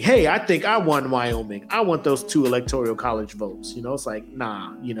debating, hey, I think I won Wyoming, I want those 2 electoral college votes. You know, it's like,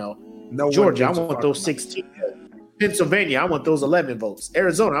 nah, you know, Georgia, I want those 16. Pennsylvania, I want those 11 votes.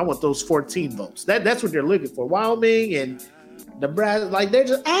 Arizona, I want those 14 votes. That's what they're looking for. Wyoming and Nebraska, like, they're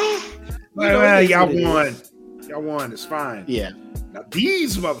just y'all won. Y'all won. It's fine. Yeah. Now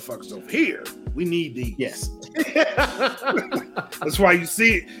these motherfuckers over here, we need these. Yes. That's why you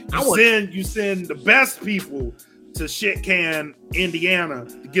see you send the best people to shit can Indiana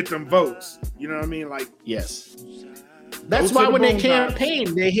to get them votes. You know what I mean? Like, yes. That's why when they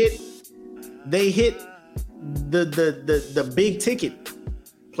campaign, they hit the big ticket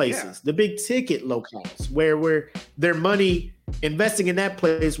places, the big ticket locales, where their money investing in that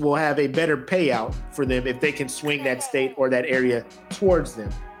place will have a better payout for them if they can swing that state or that area towards them.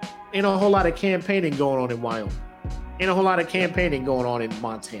 Ain't a whole lot of campaigning going on in Wyoming. Ain't a whole lot of campaigning going on in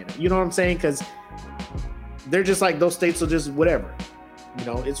Montana. You know what I'm saying? Because they're just like, those states are just whatever. You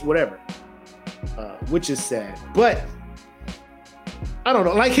know, it's whatever. which is sad. But I don't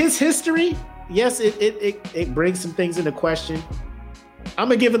know, like his history, yes, it brings some things into question. I'm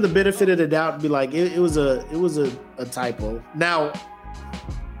gonna give him the benefit of the doubt and be like, it was a typo. Now,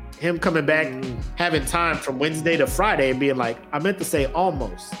 him coming back, having time from Wednesday to Friday and being like, I meant to say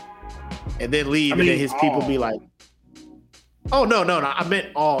almost, and then leave, and then his people be like, oh no, I meant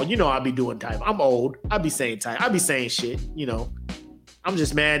all. You know, I'll be doing type. I'm old. I'll be saying type. I'll be saying shit. You know, I'm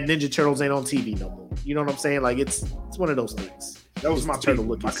just mad Ninja Turtles ain't on TV no more. You know what I'm saying? Like it's one of those things. That was my turtle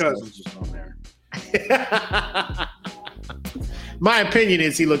looking. My cousin's just on there. My opinion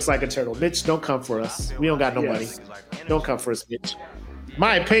is he looks like a turtle. Mitch, don't come for us. We don't got no money. Don't come for us, Mitch.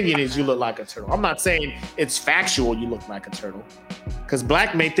 My opinion is you look like a turtle. I'm not saying it's factual you look like a turtle, because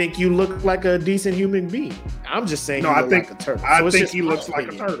Black may think you look like a decent human being. I'm just saying you look like a turtle. I think he looks like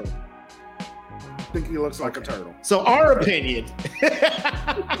a turtle. I think he looks like a turtle. So our opinion,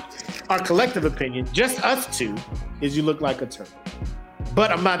 our collective opinion, just us two, is you look like a turtle. But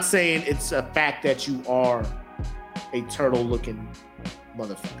I'm not saying it's a fact that you are a turtle-looking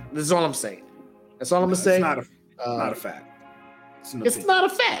motherfucker. This is all I'm saying. That's all I'm gonna say. It's not a fact. It's not a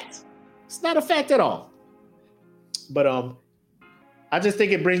fact. It's not a fact at all. But I just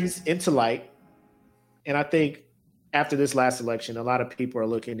think it brings into light, and I think after this last election, a lot of people are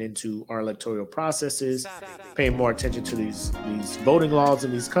looking into our electoral processes, paying more attention to these voting laws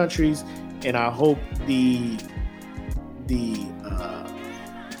in these countries, and I hope what's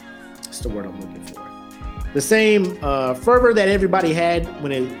the word I'm looking for? The same fervor that everybody had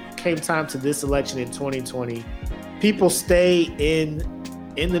when it came time to this election in 2020. People stay in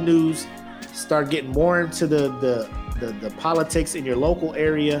the news, start getting more into the politics in your local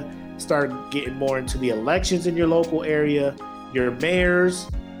area, start getting more into the elections in your local area, your mayors,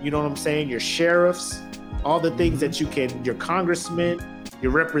 you know what I'm saying, your sheriffs, all the things that you can, your congressmen,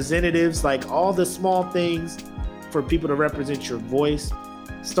 your representatives, like all the small things for people to represent your voice.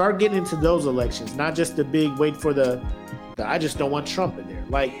 Start getting into those elections, not just the big wait for the I just don't want Trump in there.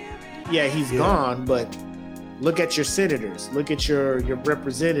 Like, yeah, he's gone, but look at your senators, look at your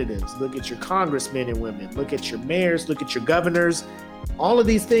representatives, look at your congressmen and women, look at your mayors, look at your governors. All of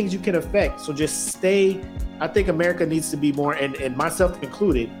these things you can affect. So just stay. I think America needs to be more, and myself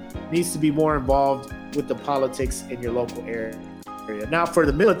included, needs to be more involved with the politics in your local area. Now, for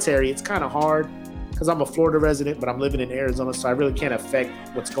the military, it's kind of hard because I'm a Florida resident, but I'm living in Arizona, so I really can't affect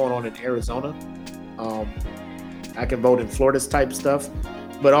what's going on in Arizona. I can vote in Florida's type stuff,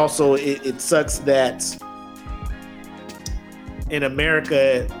 but also it sucks that in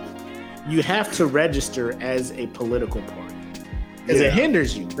America, you have to register as a political party because it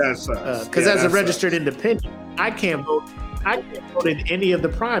hinders you. Because as a registered independent, I can't vote in any of the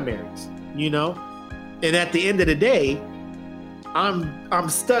primaries, you know? And at the end of the day, I'm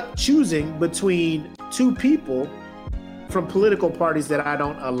stuck choosing between two people from political parties that I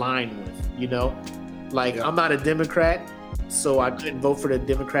don't align with, you know? Like, I'm not a Democrat, so I couldn't vote for the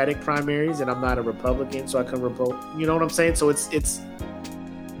Democratic primaries, and I'm not a Republican, so I couldn't vote. You know what I'm saying? So it's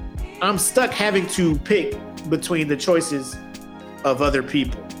I'm stuck having to pick between the choices of other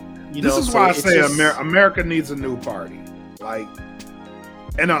people. This is why I say America needs a new party, like,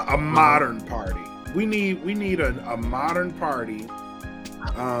 and a modern party. We need a modern party.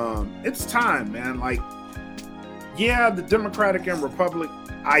 It's time, man. Like, yeah, the Democratic and Republic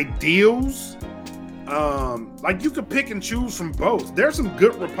ideals, like, you could pick and choose from both. There's some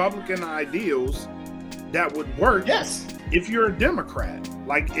good Republican ideals that would work. Yes, if you're a Democrat,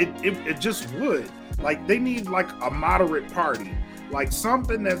 like it just would. Like, they need like a moderate party, like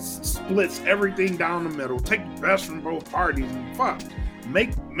something that splits everything down the middle. Take the best from both parties and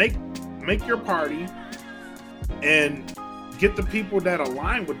make your party and get the people that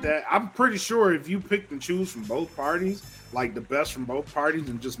align with that. I'm pretty sure if you picked and choose from both parties, like the best from both parties,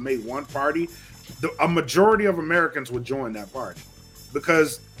 and just made one party, a majority of Americans would join that party,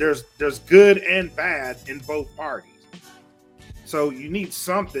 because there's good and bad in both parties. So you need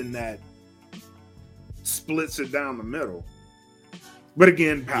something that splits it down the middle. But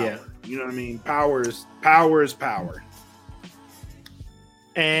again, power. Yeah. You know what I mean? Power is power.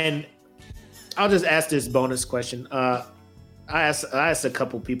 And I'll just ask this bonus question. I asked a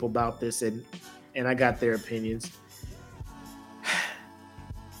couple people about this, and I got their opinions.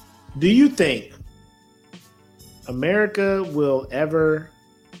 Do you think America will ever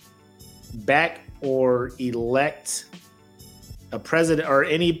back or elect a president or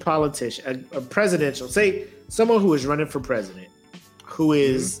any politician, a presidential, say someone who is running for president, who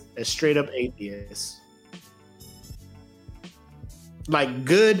is a straight up atheist, like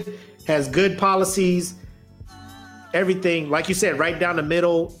has good policies, everything, like you said, right down the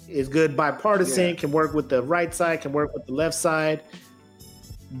middle is good. Bipartisan, can work with the right side, can work with the left side,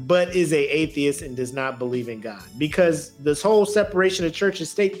 but is a atheist and does not believe in God. Because this whole separation of church and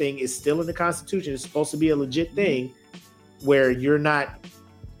state thing is still in the Constitution. It's supposed to be a legit thing where you're not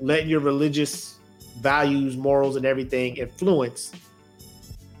letting your religious values, morals, and everything influence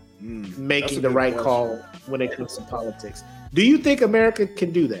making the right call when it comes to politics. Do you think America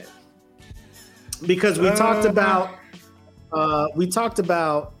can do that? Because we talked about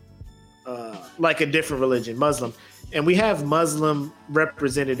like a different religion, Muslim, and we have Muslim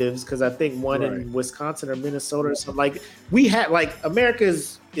representatives because I think one in Wisconsin or Minnesota or something. Like we had, like America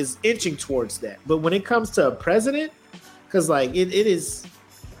is inching towards that. But when it comes to a president, because like it is,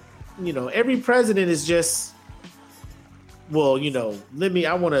 you know, every president is just, well, you know,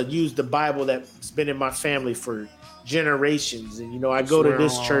 I want to use the Bible that's been in my family for generations, and you know, I go to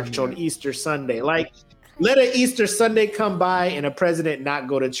this church on Easter Sunday. Like, let an Easter Sunday come by and a president not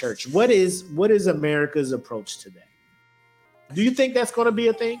go to church. What is America's approach to that? Do you think that's going to be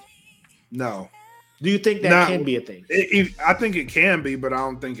a thing? No. Do you think that can be a thing? I think it can be, but I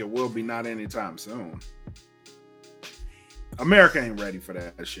don't think it will be. Not anytime soon. America ain't ready for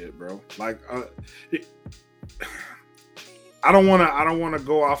that shit, bro. Like, I don't want to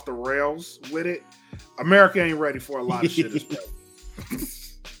go off the rails with it. America ain't ready for a lot of shit.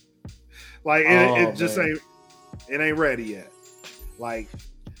 Like it just ain't ready yet. Like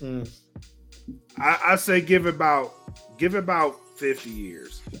I say give it about 50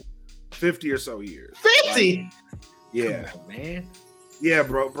 years, 50 or so years. 50? Like, yeah, come on, man. Yeah,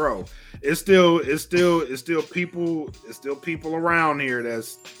 bro. It's still people around here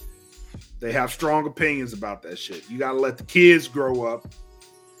they have strong opinions about that shit. You gotta let the kids grow up.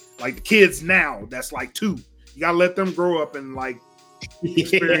 Like the kids now, that's like 2. You gotta let them grow up and like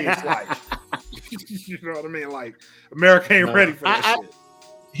experience life. You know what I mean? Like America ain't ready for that shit.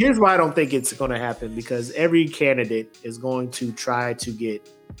 Here's why I don't think it's going to happen, because every candidate is going to try to get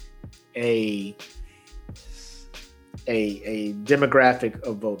a demographic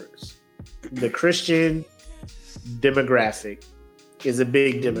of voters. The Christian demographic is a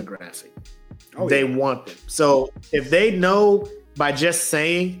big demographic. They want them. So if they know by just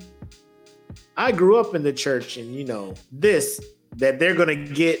saying, I grew up in the church and you know that they're going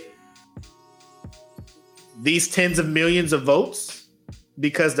to get these tens of millions of votes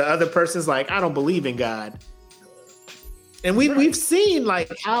because the other person's like, I don't believe in God. And we've seen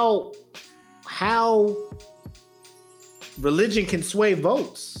like how religion can sway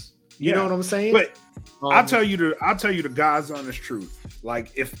votes. You know what I'm saying? But I'll tell you the God's honest truth.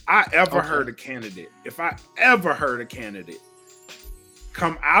 Like if I ever heard a candidate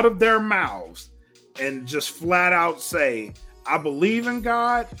come out of their mouths and just flat out say, I believe in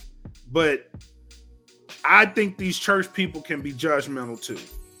God, but I think these church people can be judgmental too,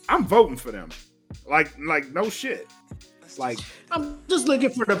 I'm voting for them. Like no shit. Like I'm just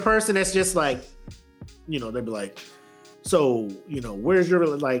looking for the person that's just like, you know, they'd be like, so, you know, where's your,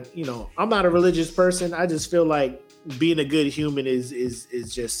 like, you know, I'm not a religious person. I just feel like being a good human is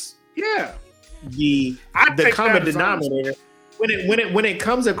just the common denominator. When it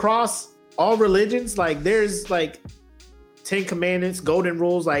comes across all religions, like there's like 10 commandments, golden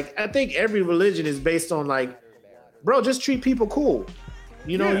rules. Like I think every religion is based on like, bro, just treat people cool.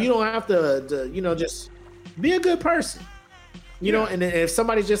 You know, you don't have to, you know, just be a good person. You know, and if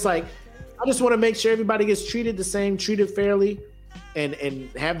somebody's just like, I just want to make sure everybody gets treated the same, treated fairly, and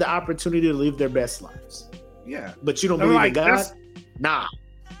have the opportunity to live their best lives. Yeah. But you don't believe in God? Nah.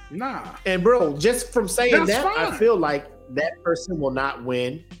 And bro, just from saying that, fine. I feel like that person will not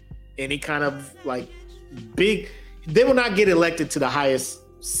win any kind of like they will not get elected to the highest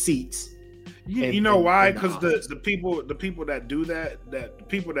seats. You know why? Because the people that do that, the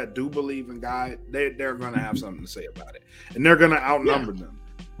people that do believe in God, they're gonna have something to say about it. And they're gonna outnumber them.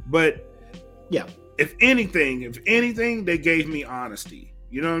 But if anything, they gave me honesty.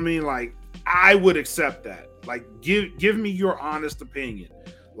 You know what I mean? Like I would accept that. Like give me your honest opinion.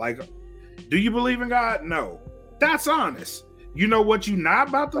 Like, do you believe in God? No. That's honest. You know what you not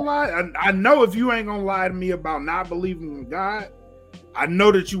about to lie? I know if you ain't gonna lie to me about not believing in God, I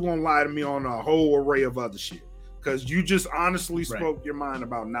know that you won't lie to me on a whole array of other shit. Because you just honestly spoke your mind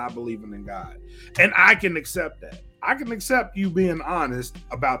about not believing in God. And I can accept that. I can accept you being honest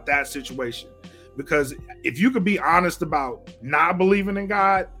about that situation. Because if you could be honest about not believing in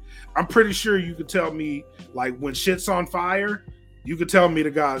God, I'm pretty sure you could tell me, like, when shit's on fire, you could tell me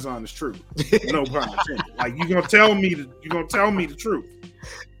the God's honest truth. No pun intended. Like, you're gonna tell me the truth.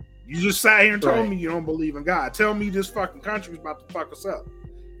 You just sat here and told me you don't believe in God. Tell me this fucking country's about to fuck us up.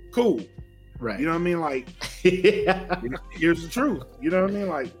 Cool. Right. You know what I mean? Like, here's the truth. You know what I mean?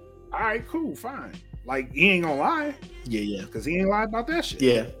 Like, all right, cool, fine. Like, he ain't gonna lie. Yeah. Because he ain't lied about that shit.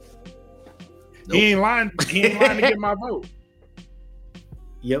 Yeah. Nope. He ain't lying to get my vote.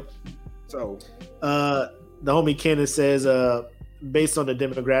 Yep. So the homie Kenneth says, based on the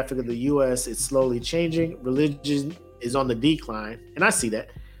demographic of the US, it's slowly changing. Religion is on the decline. And I see that.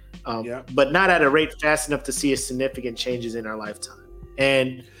 But not at a rate fast enough to see a significant changes in our lifetime.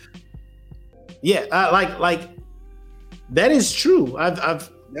 And like that is true.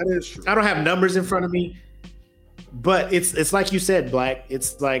 That is true. I don't have numbers in front of me, but it's like you said, Black.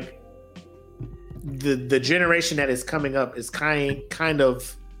 It's like the generation that is coming up is kind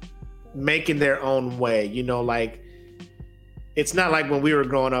of making their own way. You know, like it's not like when we were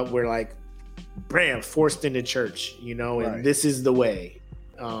growing up, we're like, bam, forced into church. You know, and this is the way.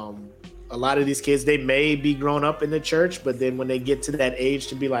 A lot of these kids, they may be grown up in the church, but then when they get to that age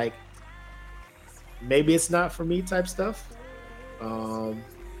to be like, maybe it's not for me type stuff. Hold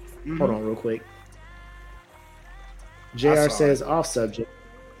on real quick. JR says, off subject,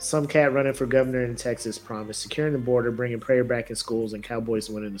 some cat running for governor in Texas promised securing the border, bringing prayer back in schools, and Cowboys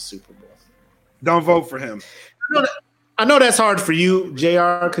winning the Super Bowl. Don't vote for him. I know that's hard for you,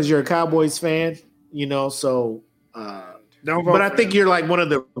 JR, because you're a Cowboys fan, you know, so don't vote. But I think you're like one of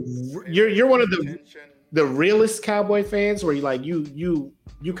the realest Cowboy fans where you like you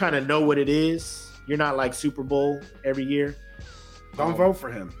kind of know what it is. You're not like Super Bowl every year. Don't vote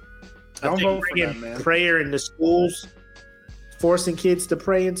for him. Don't vote for him, man. Prayer in the schools, forcing kids to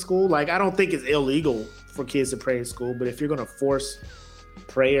pray in school. Like, I don't think it's illegal for kids to pray in school, but if you're gonna force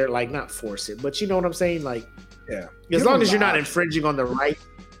prayer, like not force it, but you know what I'm saying? Like, as long as you're not infringing on the right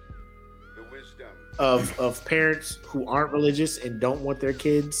of parents who aren't religious and don't want their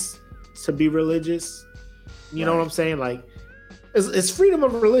kids to be religious. You know what I'm saying? Like, it's freedom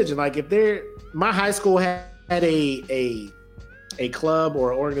of religion. Like, if my high school had a club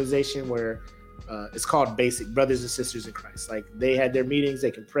or an organization where it's called Basic Brothers and Sisters in Christ. Like, they had their meetings,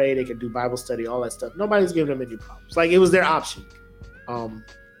 they can pray, they can do Bible study, all that stuff. Nobody's giving them any problems. Like, it was their option.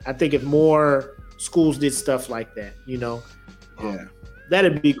 I think if more schools did stuff like that, you know,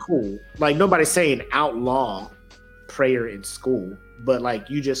 that'd be cool. Like, nobody's saying outlaw prayer in school, but like,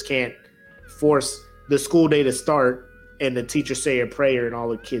 you just can't force the school day to start and the teacher say a prayer and all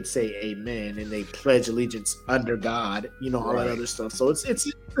the kids say amen and they pledge allegiance under God, you know, all that other stuff. So it's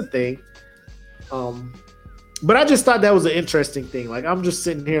a thing. But I just thought that was an interesting thing. Like, I'm just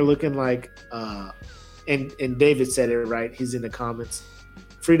sitting here looking like, and David said it right. He's in the comments.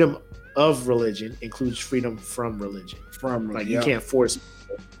 Freedom of religion includes freedom from religion. Like, you can't force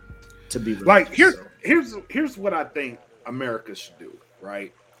people to be religious. Like, here's what I think America should do,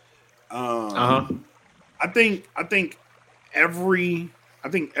 right? I think every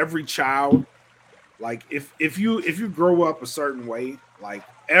child, like, if you grow up a certain way, like,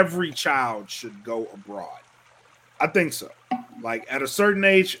 every child should go abroad. I think so. Like, at a certain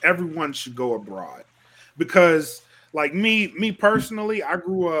age, everyone should go abroad, because like me personally, I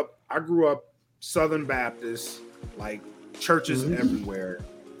grew up Southern Baptist, like, churches everywhere,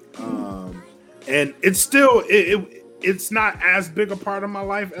 and it's still it's not as big a part of my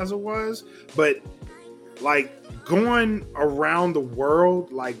life as it was, but like, going around the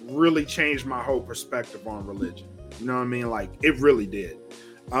world, like, really changed my whole perspective on religion. You know what I mean? Like, it really did.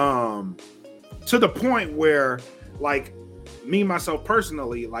 To the point where, like, me, myself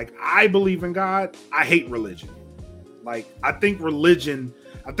personally, like, I believe in God. I hate religion. Like, I think religion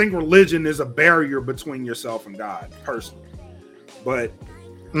is a barrier between yourself and God, personally. But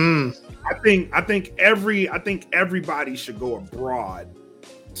I think everybody should go abroad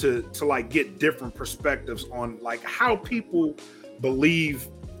to like get different perspectives on like how people believe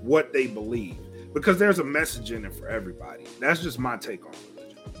what they believe, because there's a message in it for everybody. That's just my take on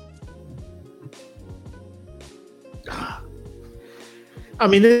religion. I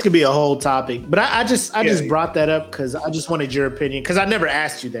mean, this could be a whole topic, but I just brought that up because I just wanted your opinion, because I never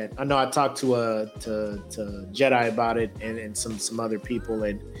asked you that. I know I talked to Jedi about it and some other people,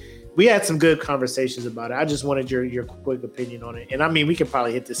 and we had some good conversations about it. I just wanted your quick opinion on it. And I mean, we could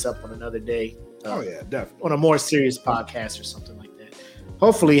probably hit this up on another day. Definitely. On a more serious podcast or something like that.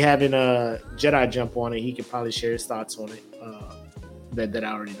 Hopefully having a Jedi jump on it, he could probably share his thoughts on it that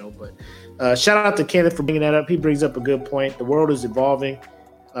I already know. But shout out to Kenneth for bringing that up. He brings up a good point. The world is evolving.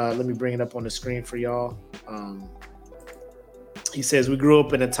 Let me bring it up on the screen for y'all. He says, we grew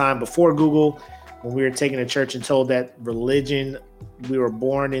up in a time before Google, when we were taken to church and told that religion we were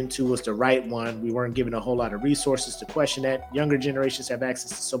born into was the right one. We weren't given a whole lot of resources to question that. Younger generations have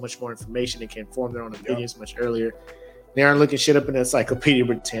access to so much more information and can form their own opinions much earlier. They aren't looking shit up in the encyclopedia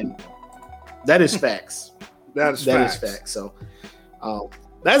pretend. That is facts. That is facts. So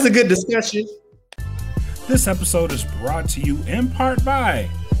that's a good discussion. This episode is brought to you in part by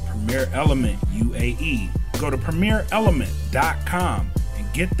Premier Element UAE. Go to premierelement.com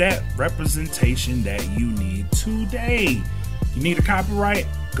and get that representation that you need today. You need a copyright?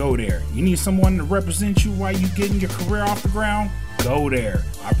 Go there. You need someone to represent you while you're getting your career off the ground? Go there.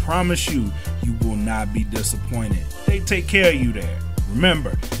 I promise you, you will not be disappointed. They take care of you there.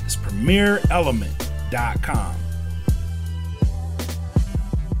 Remember, it's premierelement.com.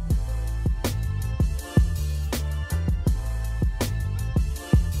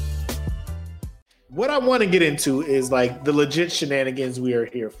 What I want to get into is like the legit shenanigans we are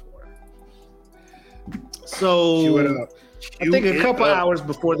here for. So I think a couple hours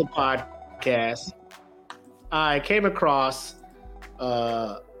before the podcast, I came across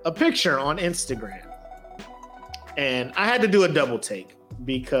a picture on Instagram, and I had to do a double take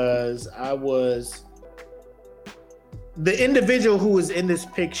because the individual who was in this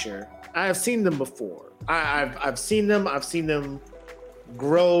picture. I have seen them before. I've seen them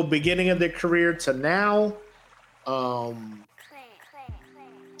grow beginning of their career to now.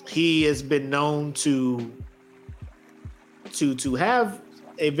 He has been known to have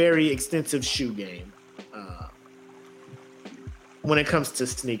a very extensive shoe game when it comes to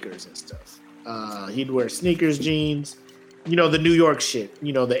sneakers and stuff. He'd wear sneakers, jeans, the New York shit,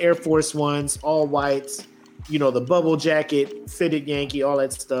 the Air Force Ones, all whites, the bubble jacket, fitted Yankee, all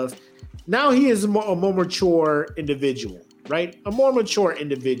that stuff. Now he is a more mature individual, right? A more mature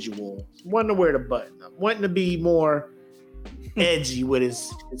individual, wanting to wear the button up, wanting to be more edgy with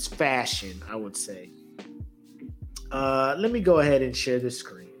his fashion, I would say. Let me go ahead and share this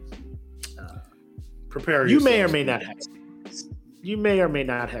screen. Prepare you yourself. may or may not have seen this. You may or may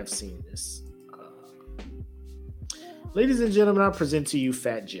not have seen this. Ladies and gentlemen, I present to you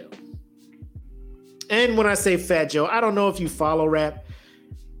Fat Joe. And when I say Fat Joe, I don't know if you follow rap.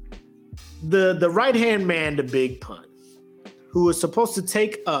 The right-hand man to Big Pun, who was supposed to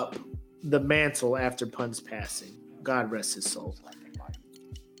take up the mantle after Pun's passing. God rest his soul.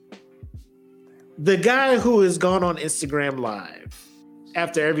 The guy who has gone on Instagram Live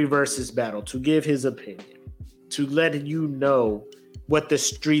after every versus battle to give his opinion, to let you know what the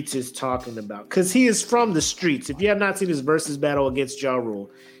streets is talking about. Because he is from the streets. If you have not seen his versus battle against Ja Rule,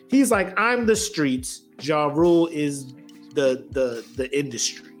 he's like, I'm the streets. Ja Rule is the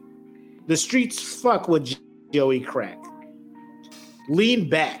industry. The streets fuck with Joey Crack. Lean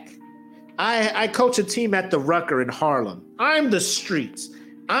back. I coach a team at the Rucker in Harlem. I'm the streets.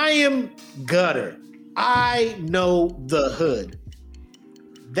 I am gutter. I know the hood.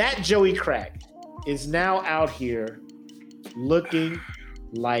 That Joey Crack is now out here looking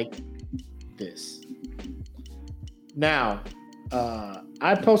like this. Now,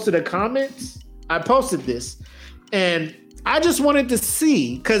 I posted a comment. I posted this, and I just wanted to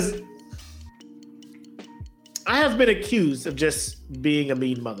see, because I have been accused of just being a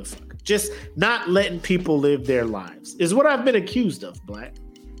mean motherfucker. Just not letting people live their lives is what I've been accused of, Black.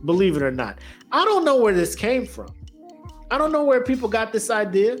 Believe it or not. I don't know where this came from. I don't know where people got this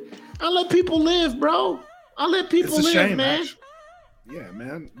idea. I let people live, bro. I let people live, shame, man. Actually. Yeah,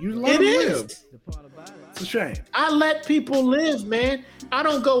 man. You let them live. It's a shame. I let people live, man. I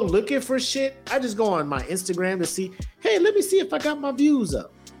don't go looking for shit. I just go on my Instagram to see, hey, let me see if I got my views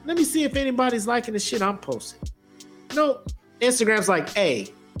up. Let me see if anybody's liking the shit I'm posting. Instagram's like, hey,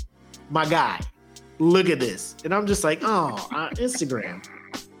 my guy, look at this. And I'm just like, oh, Instagram.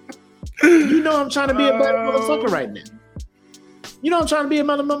 I'm trying to be a better motherfucker right now. I'm trying to be a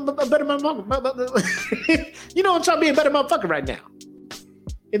better motherfucker. I'm trying to be a better motherfucker right now.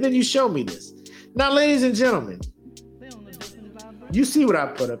 And then you show me this. Now, ladies and gentlemen, you see what I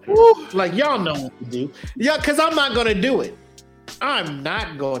put up here. Woo. Like, y'all know what to do. Yeah, because I'm not going to do it. I'm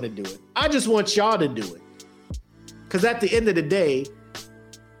not going to do it. I just want y'all to do it. Because at the end of the day,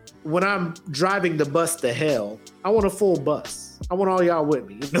 when I'm driving the bus to hell, I want a full bus. I want all y'all with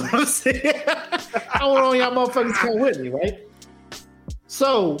me. You know what I'm saying? I want all y'all motherfuckers come with me, right?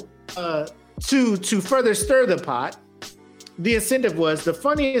 So, to further stir the pot, the incentive was the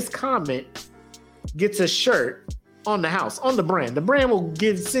funniest comment gets a shirt on the house, on the brand. The brand will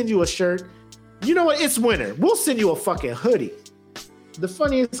send you a shirt. You know what? It's winter. We'll send you a fucking hoodie. The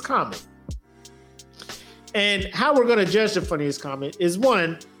funniest comment. And how we're going to judge the funniest comment is,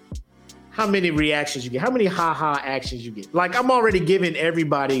 one, how many reactions you get, how many ha-ha actions you get. Like, I'm already giving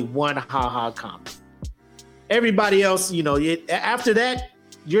everybody one ha-ha comment. Everybody else, after that,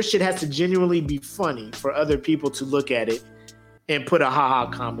 your shit has to genuinely be funny for other people to look at it and put a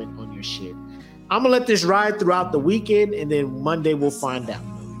ha-ha comment on your shit. I'm going to let this ride throughout the weekend, and then Monday we'll find out.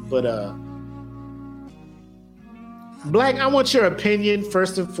 But Black, I want your opinion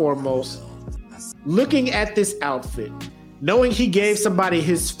first and foremost. Looking at this outfit, knowing he gave somebody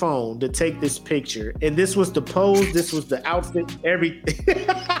his phone to take this picture, and this was the pose, this was the outfit, everything.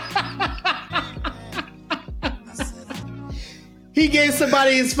 He gave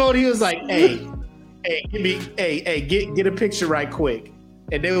somebody his phone. He was like, "Hey, get a picture right quick."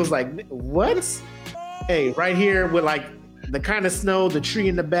 And they was like, "What?" Hey, right here with like the kind of snow, the tree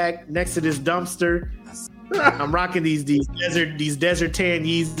in the back next to this dumpster. I'm rocking these desert tan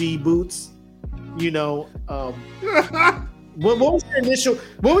Yeezy boots. You know, what was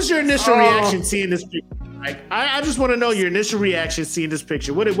your initial reaction seeing this picture? Like, I just want to know your initial reaction seeing this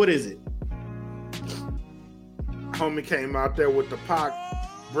picture. What is it? Homie came out there with the Pac,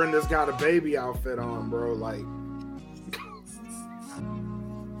 Brenda's got a baby outfit on, bro. Like,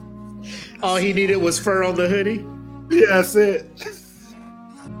 all he needed was fur on the hoodie. Yeah, that's it.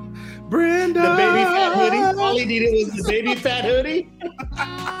 Brenda, the baby fat hoodie. All he needed was the baby fat hoodie.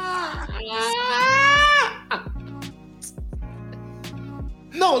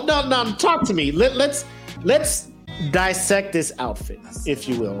 No. Talk to me. Let's dissect this outfit, if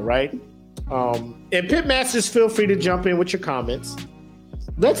you will, right? And Pitmasters, feel free to jump in with your comments.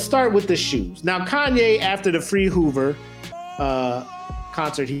 Let's start with the shoes. Now, Kanye, after the Free Hoover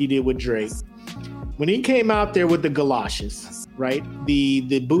concert he did with Drake, when he came out there with the galoshes, right?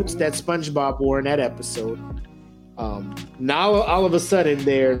 The boots that SpongeBob wore in that episode. Now all of a sudden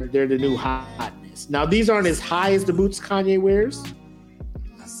they're the new hotness. Now these aren't as high as the boots Kanye wears,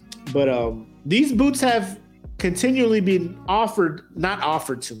 but these boots have continually been not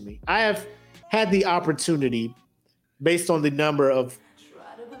offered to me. I have had the opportunity, based on the number of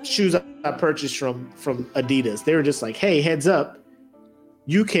shoes I purchased from Adidas. They were just like, "Hey, heads up,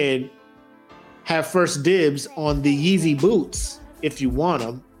 you can have first dibs on the Yeezy boots if you want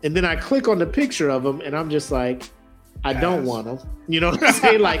them." And then I click on the picture of them, and I'm just like, I don't want them. You know what I'm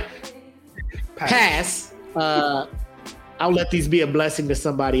saying? Like, pass. I'll let these be a blessing to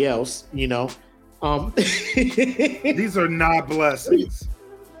somebody else, you know. These are not blessings.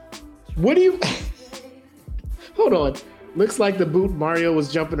 What do you... Hold on. Looks like the boot Mario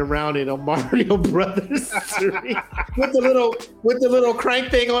was jumping around in on Mario Brothers 3 with the little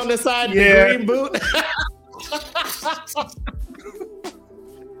crank thing on the side, the green boot.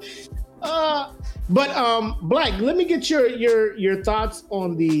 But Black, let me get your thoughts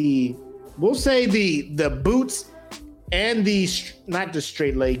on we'll say the boots and not the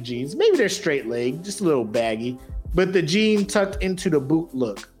straight leg jeans. Maybe they're straight leg, just a little baggy, but the jean tucked into the boot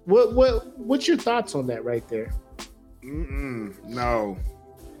look. What's your thoughts on that right there? No,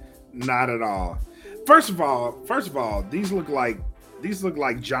 not at all. First of all, these look like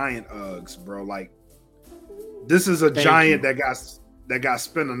giant Uggs, bro. Like, this is a giant that got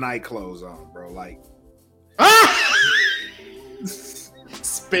spend the night clothes on, bro. Like,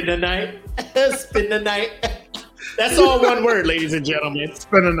 spend the night, spend the night. That's all one word, ladies and gentlemen.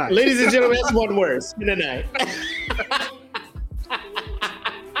 Spend the night, ladies and gentlemen. That's one word. Spend the night.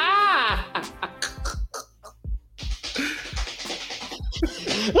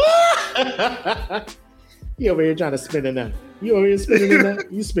 You over here trying to spend the night. You over here spending the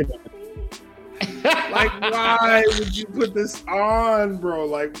night. You spend the night. Like, why would you put this on, bro?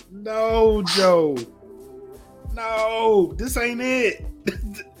 Like, no, Joe. No, this ain't it.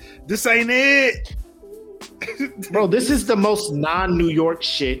 This ain't it. Bro, this is the most non-New York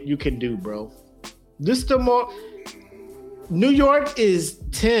shit you can do, bro. New York is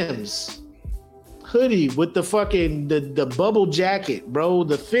Tim's hoodie with the fucking the bubble jacket, bro,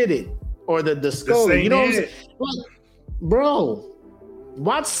 the fitted or the skull. You know what I'm saying? Like, bro,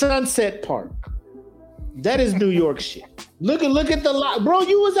 watch Sunset Park. That is New York shit. Look at the lock, bro.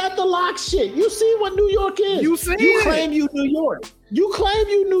 You was at the lock shit. You see what New York is. You claim you New York. You claim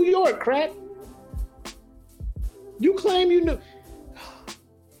you New York, crack. You claim you New.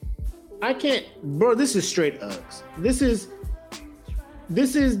 I can't, bro. This is straight Uggs. This is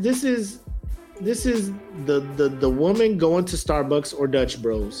the woman going to Starbucks or Dutch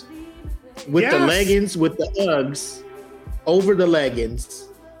Bros with the leggings, with the Uggs over the leggings.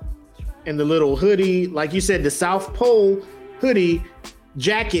 And the little hoodie, like you said, the South Pole hoodie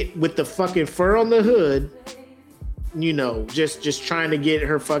jacket with the fucking fur on the hood, you know, just trying to get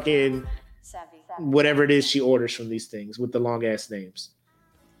her fucking whatever it is she orders from these things with the long ass names.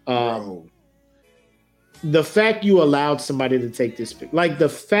 The fact you allowed somebody to take this pic, like the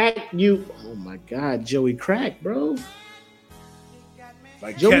fact oh my God, Joey Crack, bro.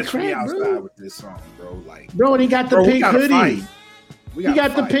 Like, Joey Crack, me outside, bro. With this song, bro. Like, bro, and he got the pink hoodie. He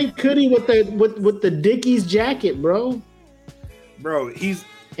got the pink hoodie with the Dickies jacket, bro. Bro,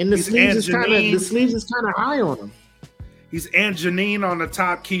 and the sleeves is kind of high on him. He's Aunt Janine on the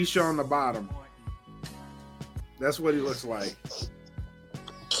top, Keisha on the bottom. That's what he looks like.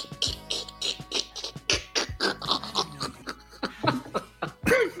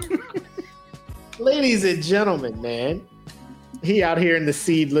 Ladies and gentlemen, man, he out here in the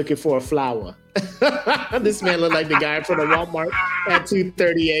seed looking for a flower. This man look like the guy from the Walmart at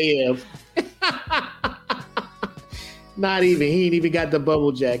 2:30 a.m. Not even. He ain't even got the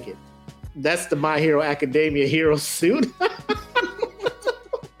bubble jacket. That's the My Hero Academia hero suit.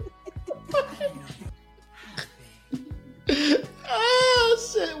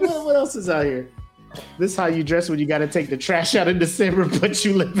 Oh shit! What else is out here? This is how you dress when you got to take the trash out in December, but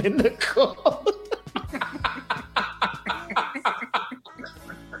you live in the cold.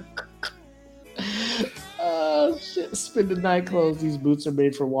 Oh shit! Spend the night clothes. These boots are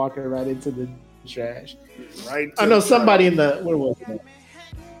made for walking right into the trash. Right. I know somebody in the where was it?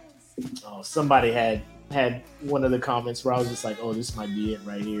 Oh, somebody had one of the comments where I was just like, "Oh, this might be it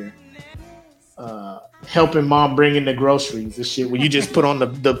right here." Helping mom bring in the groceries, this shit. Where you just put on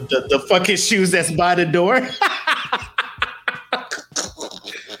the fucking shoes that's by the door.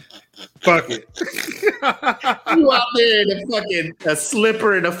 Fuck it. You out there in a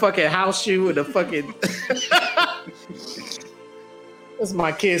slipper and a fucking house shoe and a fucking. That's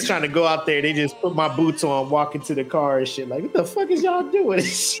my kids trying to go out there. They just put my boots on, walk into the car and shit. Like, what the fuck is y'all doing?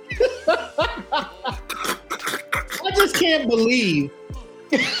 I just can't believe.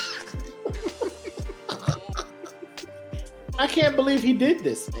 I can't believe he did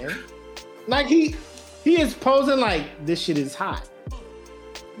this, man. Like he is posing like this shit is hot.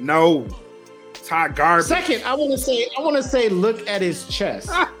 No, it's hot garbage. Second, I want to say, look at his chest.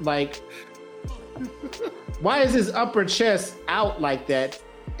 Like, why is his upper chest out like that,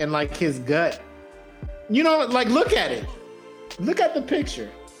 and like his gut? You know, like look at it. Look at the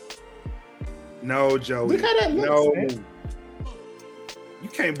picture. No, Joey. Look how that looks, man. You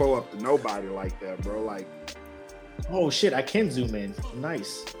can't bow up to nobody like that, bro. Like, oh shit, I can zoom in.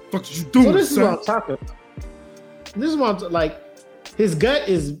 Nice. What you doing? So this is what I'm talking about. This is what I'm like. His gut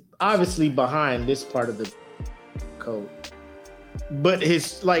is obviously behind this part of the coat, but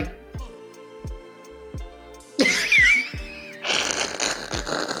his like.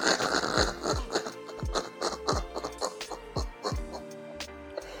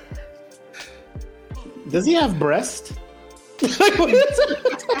 Does he have breast?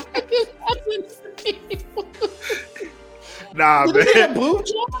 Nah, man. He have boob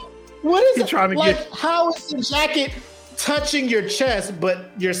job? What is it? Trying to like, get... How is the jacket touching your chest,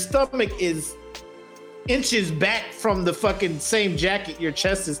 but your stomach is inches back from the fucking same jacket your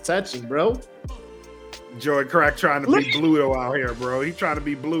chest is touching, bro? Joey Crack trying to be Bluto out here, bro. He trying to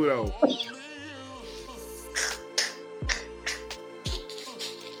be Bluto.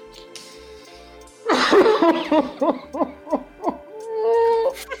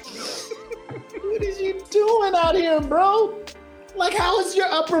 What is you doing out here, bro? Like, how is your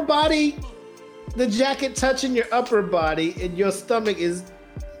upper body, the jacket touching your upper body, and your stomach is,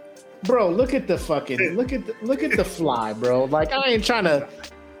 bro? Look at the fucking, look at the fly, bro. Like, I ain't trying to,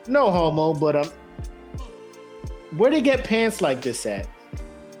 no homo, but where'd he get pants like this at?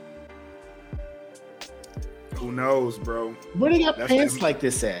 Who knows, bro? Where'd he get pants like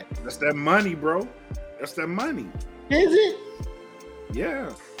this at? That's that money, bro. That's that money. Is it?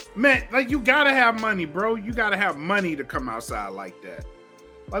 Yeah. Man, like, you gotta have money, bro. You gotta have money to come outside like that.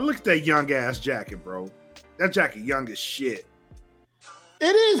 Like, look at that young ass jacket, bro. That jacket young as shit.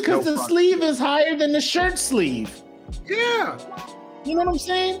 It is, because the sleeve is higher than the shirt sleeve. Yeah. You know what I'm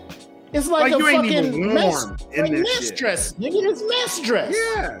saying? It's like a fucking mess dress. Nigga, it's mess dress.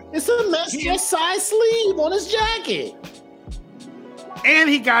 Yeah. It's a mess dress size sleeve on his jacket. And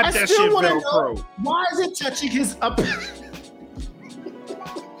he got that shit Velcro. Why is it touching his upper?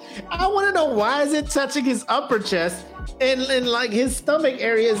 I want to know, why is it touching his upper chest and like his stomach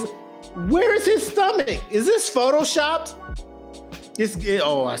areas? Where is his stomach? Is this photoshopped?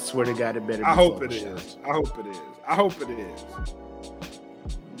 Oh, I swear to God, it better be. I hope it is. I hope it is. I hope it is.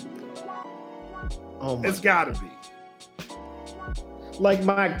 Oh my, it's gotta be. Like,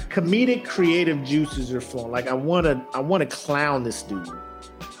 my comedic creative juices are flowing. Like, I wanna clown this dude,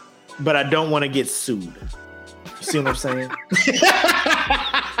 but I don't want to get sued. You see what I'm saying?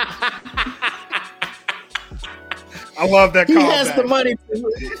 I love that. He has the money.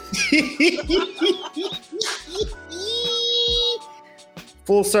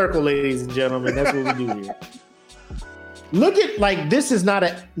 Full circle, ladies and gentlemen. That's what we do here. Look at, like, this is not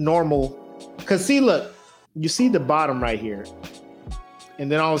a normal. Cause see, look, you see the bottom right here,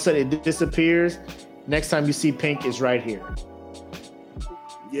 and then all of a sudden it disappears. Next time you see pink, is right here.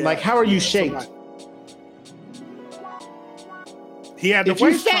 Yeah, like, how are you shaped? He had the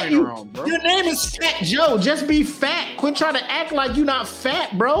waist trainer on, bro. Your name is Fat Joe. Just be fat. Quit trying to act like you're not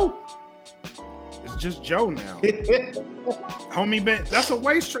fat, bro. It's just Joe now. Homie, that's a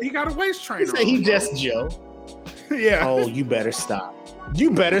waist trainer. He got a waist trainer. He said he just Joe. Yeah. Oh, you better stop.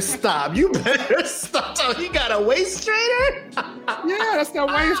 You better stop. You better stop. Oh, he got a waist trainer? Yeah, that's that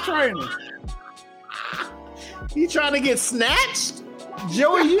waist trainer. You trying to get snatched?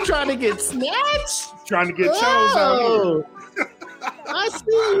 Joey, you trying to get snatched? Trying to get chose out here. I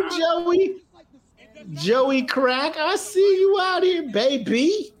see you, Joey. Joey Crack, I see you out here,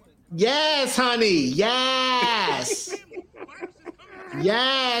 baby. Yes, honey. Yes.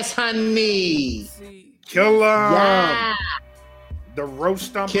 Yes, honey. Kill him. Yeah. The roast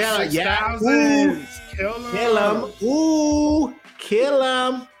stump Kill him. 6000. Kill him. Kill him. Ooh, kill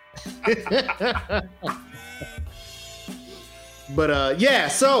him. But yeah,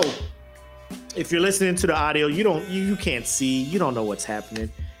 so if you're listening to the audio, you can't see, you don't know what's happening.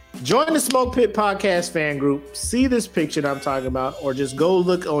 Join the Smoke Pit Podcast fan group, see this picture that I'm talking about, or just go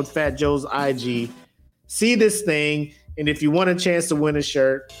look on Fat Joe's IG, see this thing, and if you want a chance to win a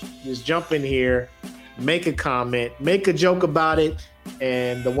shirt, just jump in here, make a comment, make a joke about it,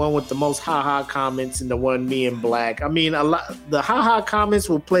 and the one with the most haha comments and the one me and Black. I mean, the haha comments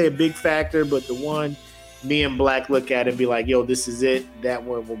will play a big factor, but the one me and Black look at it and be like, yo, this is it. That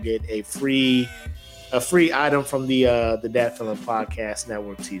one will get a free item from the Dat Feeling Podcast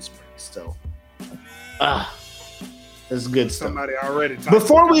Network Teespring. So, that's good stuff. Somebody already.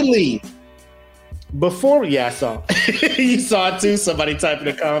 Before we leave, I saw. You saw it too. Somebody typing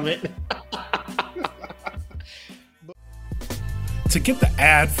a comment. To get the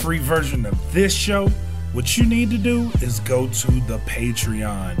ad-free version of this show, what you need to do is go to the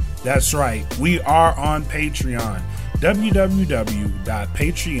Patreon. That's right, we are on Patreon.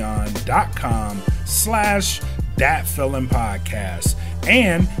 www.patreon.com/thatfeelingpodcast.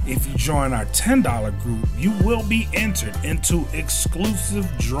 And if you join our $10 group, you will be entered into exclusive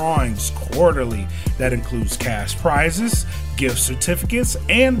drawings quarterly. That includes cash prizes, gift certificates,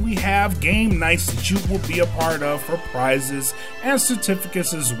 and we have game nights that you will be a part of for prizes and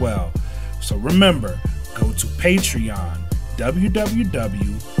certificates as well. So remember, go to Patreon,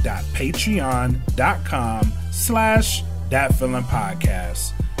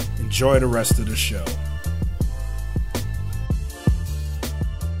 www.patreon.com/thatfeelingpodcast. Enjoy the rest of the show.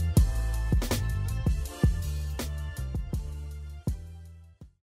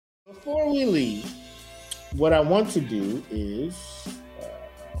 Before we leave, what I want to do is,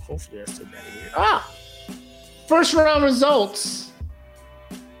 hopefully I still got it here. First round results.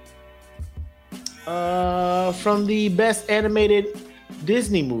 From the best animated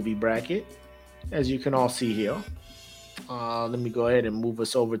Disney movie bracket, as you can all see here. Let me go ahead and move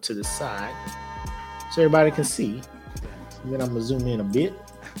us over to the side so everybody can see. And then I'm gonna zoom in a bit.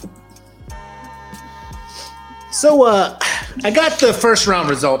 So I got the first round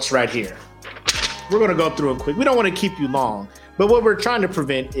results right here. We're gonna go through it quick. We don't want to keep you long, but what we're trying to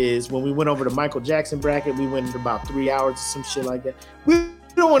prevent is when we went over the Michael Jackson bracket, we went about 3 hours or some shit like that. We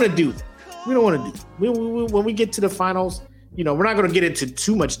don't want to do that. We don't want to do that. When we get to the finals, we're not going to get into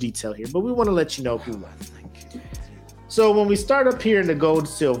too much detail here, but we want to let you know who won. So when we start up here in the gold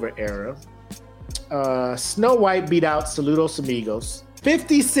silver era, Snow White beat out Saludos Amigos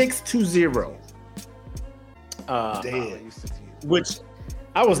 56-0. Which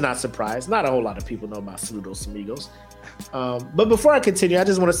I was not surprised. Not a whole lot of people know about Saludos Amigos. But before I continue, I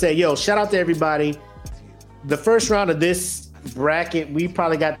just want to say, shout out to everybody. The first round of this bracket, we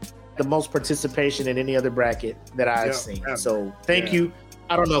probably got the most participation in any other bracket that I've seen. So thank you.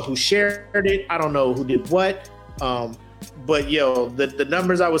 I don't know who shared it. I don't know who did what. But the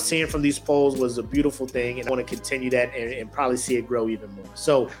numbers I was seeing from these polls was a beautiful thing, and I want to continue that and probably see it grow even more.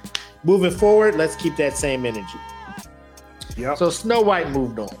 So moving forward, let's keep that same energy. Yep. So Snow White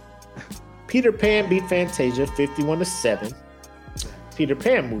moved on. Peter Pan beat Fantasia 51-7. Peter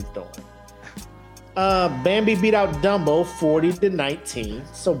Pan moved on. Bambi beat out Dumbo 40-19,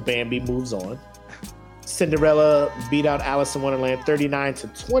 so Bambi moves on. Cinderella beat out Alice in Wonderland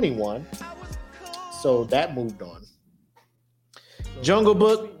 39-21, so that moved on. Jungle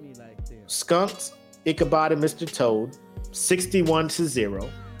Book skunked Ichabod and Mr. Toad 61-0,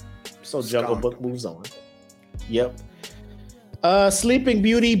 so Jungle Book moves on. Yep. Sleeping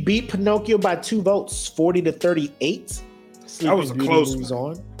Beauty beat Pinocchio by 2 votes, 40-38. That was a close moves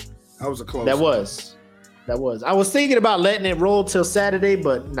on. That was a close. That was. I was thinking about letting it roll till Saturday,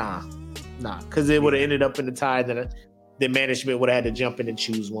 but nah, because it would have ended up in the tie. Then the management would have had to jump in and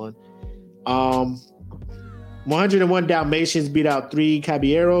choose one. 101 Dalmatians beat out 3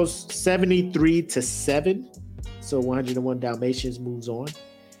 Caballeros 73-7. So 101 Dalmatians moves on.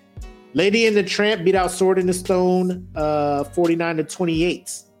 Lady and the Tramp beat out Sword in the Stone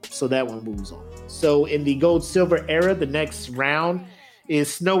 49-28. So that one moves on. So in the gold silver era, the next round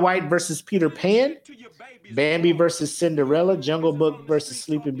is Snow White versus Peter Pan, Bambi versus Cinderella, Jungle Book versus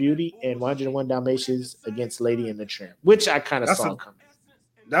Sleeping Beauty, and 101 Dalmatians against Lady and the Tramp, which I kind of saw coming.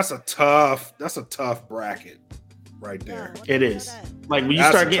 That's a tough bracket right there. It is. Like when you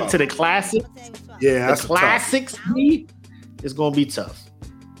start getting to the classics, the classics it's gonna be tough.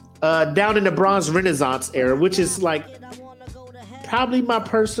 Down in the Bronze Renaissance era, which is like probably my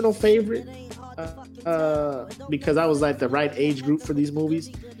personal favorite, because I was like the right age group for these movies.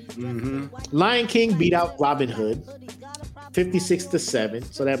 Mm-hmm. Lion King beat out Robin Hood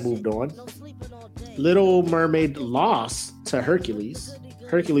 56-7, so that moved on. Little Mermaid lost to Hercules.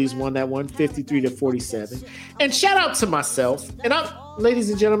 Hercules won that one 53-47. And shout out to myself. And ladies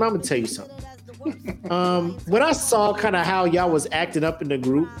and gentlemen, I'm gonna tell you something. When I saw kind of how y'all was acting up in the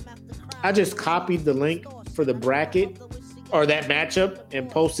group, I just copied the link for the bracket or that matchup and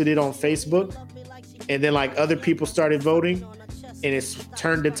posted it on Facebook. And then like other people started voting, and it's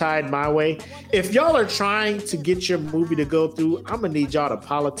turned the tide my way. If y'all are trying to get your movie to go through, I'm gonna need y'all to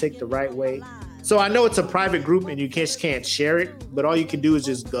politic the right way. So I know it's a private group and you just can't share it, but all you can do is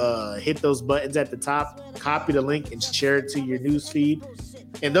just hit those buttons at the top, copy the link, and share it to your news feed.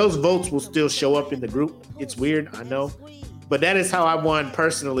 And those votes will still show up in the group. It's weird, I know. But that is how I won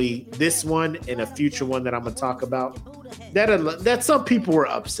personally this one and a future one that I'm going to talk about. That some people were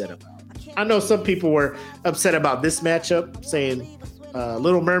upset about. I know some people were upset about this matchup, saying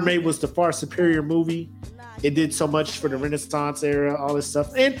Little Mermaid was the far superior movie. It did so much for the Renaissance era, all this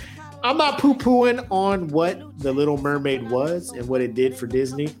stuff. And I'm not poo-pooing on what The Little Mermaid was and what it did for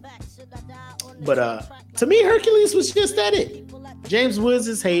Disney. But to me, Hercules was just it. James Woods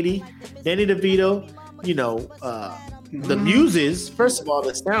is Haiti. Danny DeVito, the muses. First of all,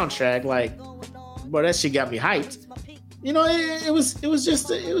 the soundtrack, that shit got me hyped. It was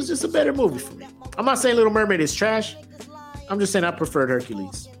just a better movie for me. I'm not saying Little Mermaid is trash. I'm just saying I preferred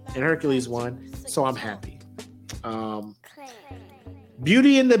Hercules, and Hercules won, so I'm happy.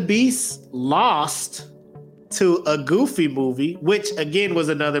 Beauty and the Beast lost to a Goofy movie, which again was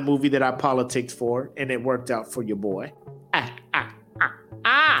another movie that I politicked for, and it worked out for your boy.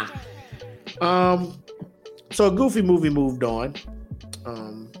 So a Goofy movie moved on.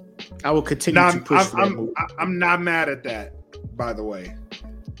 I will continue to push for that movie. I'm not mad at that, by the way.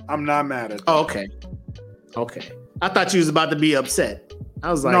 I'm not mad at that. Oh, okay. I thought you was about to be upset. I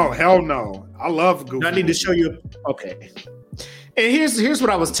was like, no, hell no. I love Goofy. I need to show you. Okay. And here's what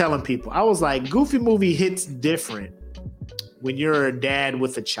I was telling people. I was like, Goofy movie hits different when you're a dad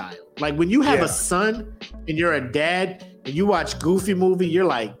with a child. Like when you have a son and you're a dad and you watch Goofy movie, you're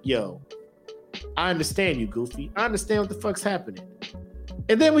like, yo, I understand you, Goofy. I understand what the fuck's happening.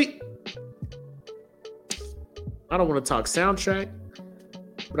 And then I don't want to talk soundtrack,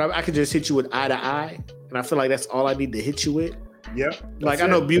 but I could just hit you with Eye to Eye. And I feel like that's all I need to hit you with. Yep. Like I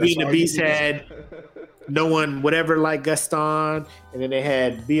know Beauty and the Beast had No One Whatever Like Gaston, and then they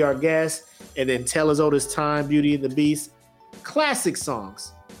had Be Our Guest, and then Tell As Old As Time, Beauty and the Beast. Classic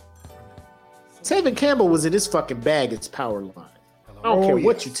songs. Tevin Campbell was in his fucking bag. It's Power Line. I don't care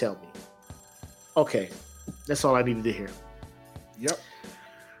what you tell me. Okay. That's all I needed to hear. Yep.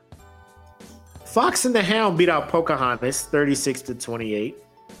 Fox and the Hound beat out Pocahontas 36-28.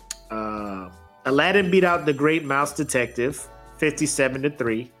 Aladdin beat out The Great Mouse Detective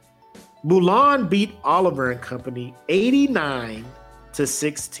 57-3. Mulan beat Oliver and Company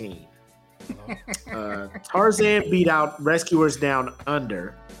 89-16. Tarzan beat out Rescuers Down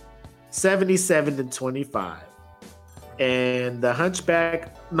Under 77-25. And the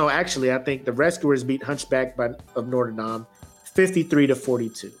Hunchback, no, actually, I think the Rescuers beat Hunchback of Notre Dame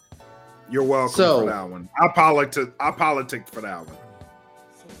 53-42. You're welcome for that one. I politicked for that one.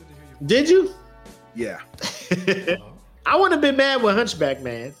 Did you? Yeah. I wouldn't have been mad with Hunchback,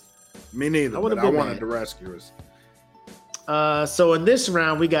 man. Me neither. I wanted the Rescuers. So in this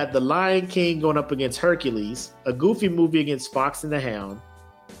round, we got The Lion King going up against Hercules, a Goofy movie against Fox and the Hound,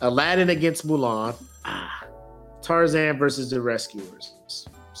 Aladdin against Mulan, Tarzan versus the Rescuers.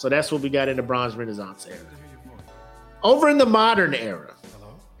 So that's what we got in the Bronze Renaissance era. Over in the modern era,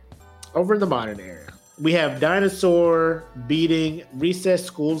 we have Dinosaur beating Recess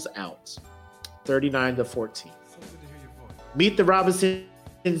Schools Out 39-14. Meet the Robinsons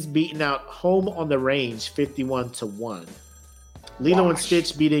beating out Home on the Range 51-1. Lilo and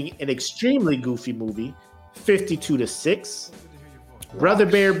Stitch beating an extremely goofy movie 52-6. Brother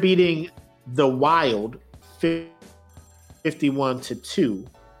Bear beating The Wild 51-2.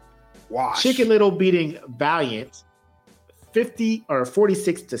 Wash. Chicken Little beating Valiant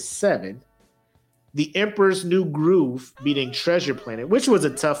 46-7. The Emperor's New Groove beating Treasure Planet, which was a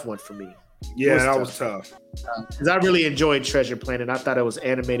tough one for me. Yeah, that was tough. Because I really enjoyed Treasure Planet. I thought it was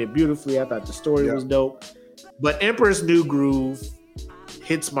animated beautifully. I thought the story was dope. But Emperor's New Groove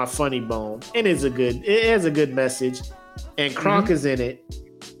hits my funny bone and it has a good message. And Kronk is in it.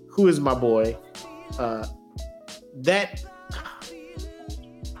 Who is my boy? That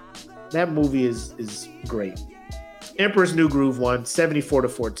movie is great. Emperor's New Groove won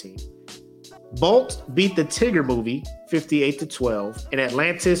 74-14. Bolt beat the Tigger movie 58-12, and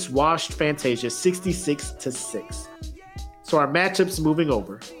Atlantis washed Fantasia 66-6. So our matchups moving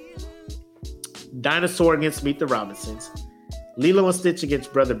over: Dinosaur against Meet the Robinsons, Lilo and Stitch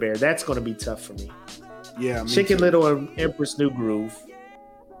against Brother Bear. That's going to be tough for me. Yeah, Chicken Little and Empress New Groove.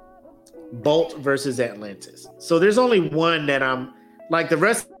 Bolt versus Atlantis. So there's only one that I'm like. The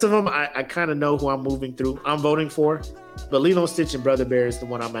rest of them, I kind of know who I'm voting for. But Lilo and Stitch and Brother Bear is the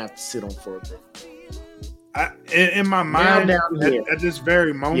one I'm going to have to sit on for a bit. In my mind, at this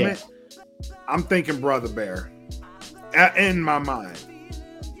very moment, I'm thinking Brother Bear. In my mind.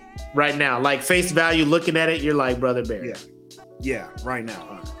 Right now, like face value, looking at it, you're like Brother Bear. Yeah, right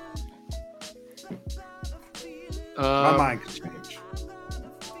now. My mind could change.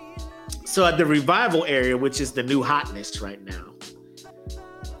 So at the revival area, which is the new hotness right now,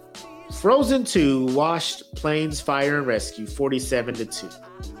 Frozen 2 washed Planes, Fire, and Rescue 47-2.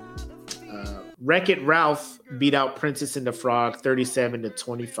 Wreck-It Ralph beat out Princess and the Frog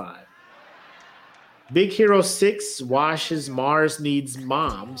 37-25. Big Hero 6 washes Mars Needs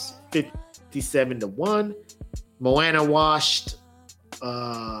Moms 57-1. Moana washed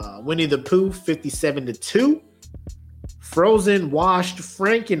Winnie the Pooh 57-2. Frozen washed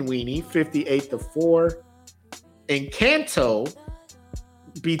Frankenweenie 58-4. Encanto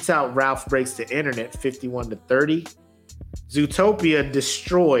beats out Ralph Breaks the Internet 51-30. Zootopia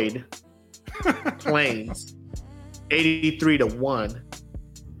destroyed Planes 83-1.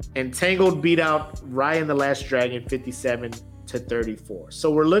 And Tangled beat out Raya and the Last Dragon 57-34.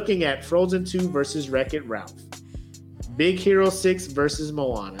 So we're looking at Frozen 2 versus Wreck-It Ralph. Big Hero 6 versus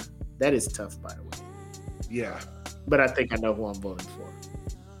Moana. That is tough, by the way. Yeah. But I think I know who I'm voting for.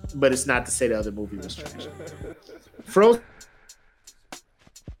 But it's not to say the other movie was trash. Frozen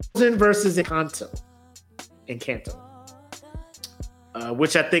versus Encanto,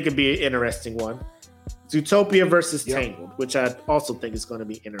 which I think would be an interesting one. Zootopia versus Tangled, which I also think is going to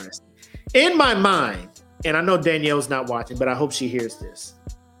be interesting. In my mind, and I know Danielle's not watching, but I hope she hears this.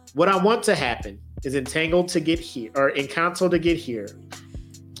 What I want to happen is Entangled to get here, or Encanto to get here,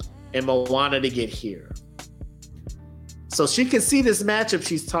 and Moana to get here. So she can see this matchup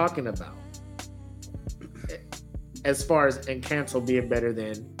she's talking about. As far as Encanto being better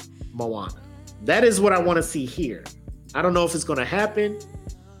than Moana. That is what I want to see here. I don't know if it's going to happen.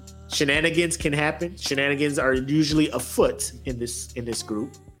 Shenanigans can happen. Shenanigans are usually afoot in this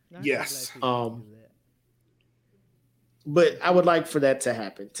group. Yes. But I would like for that to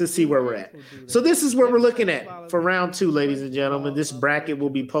happen, to see where we're at. So this is where we're looking at for round 2, ladies and gentlemen. This bracket will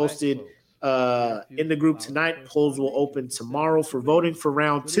be posted in the group tonight. Polls will open tomorrow for voting for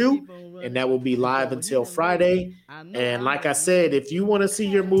round 2, and that will be live until Friday. And like I said, if you want to see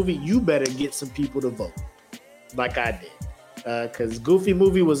your movie, you better get some people to vote, like I did. Because Goofy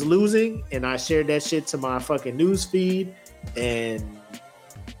Movie was losing, and I shared that shit to my fucking news feed, and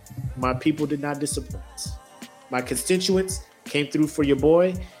my people did not disappoint. My constituents came through for your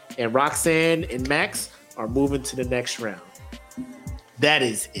boy, and Roxanne and Max are moving to the next round. That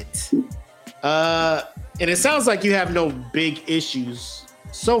is it. And it sounds like you have no big issues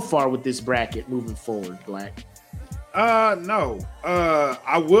so far with this bracket moving forward, Black. No.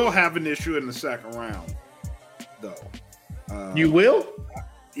 I will have an issue in the second round, though. You will?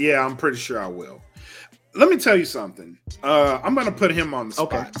 Yeah, I'm pretty sure I will. Let me tell you something. I'm gonna put him on the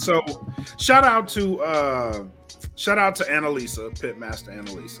spot. Okay. So shout out to Annalisa, Pitmaster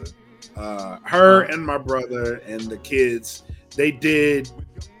Annalisa. Her and my brother and the kids, they did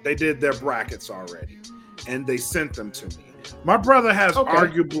their brackets already, and they sent them to me. My brother has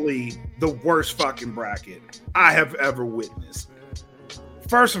arguably the worst fucking bracket I have ever witnessed.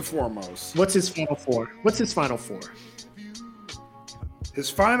 First and foremost, what's his final four? His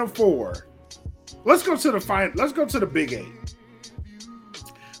final four. Let's go to the Big 8.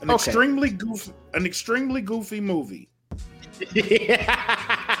 An extremely goofy movie.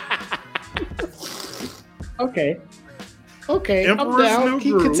 Okay.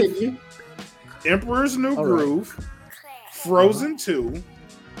 Emperor's New Groove. Frozen 2.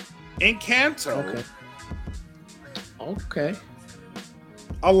 Encanto. Okay.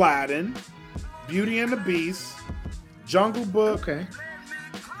 Aladdin, Beauty and the Beast, Jungle Book,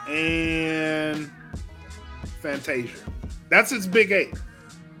 and Fantasia. That's its big 8.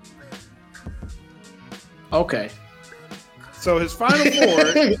 Okay. So his final 4.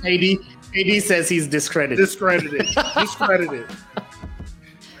 AD says he's discredited. Discredited. His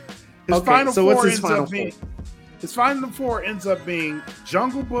final so 4 what's his ends final up being. His final 4 ends up being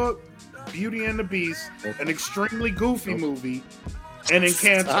Jungle Book, Beauty and the Beast, an extremely goofy movie, and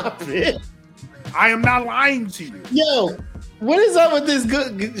Encanto. Stop it. I am not lying to you. Yo, what is up with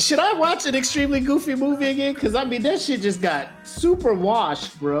this? Should I watch an extremely goofy movie again? Because I mean, that shit just got super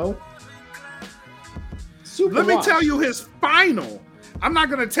washed, bro. Let me tell you his final. I'm not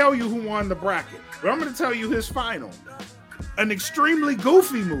going to tell you who won the bracket, but I'm going to tell you his final. An extremely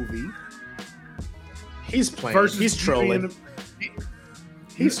goofy movie. He's playing. He's trolling.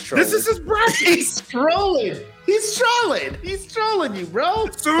 He's trolling. This is his bracket. He's trolling. He's trolling. He's trolling you, bro.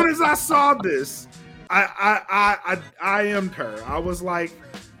 As soon as I saw this, I IM'd her. I was like,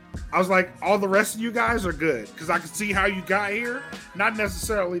 all the rest of you guys are good because I could see how you got here. Not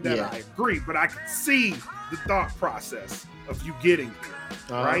necessarily that I agree, but I could see the thought process of you getting here,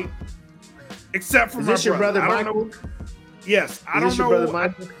 right? Except for my brother. Your brother Michael? Yes, I don't know. Your brother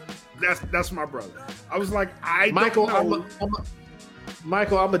Michael? That's my brother. I was like, Michael, don't know.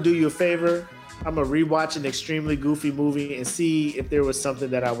 Michael, I'm gonna do you a favor. I'm gonna rewatch an extremely goofy movie and see if there was something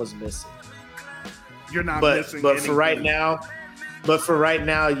that I was missing. You're not missing. But for right now,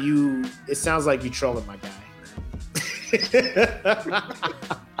 it sounds like you trolling my guy.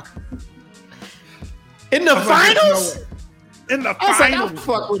 In the finals? In the finals. Like, I'll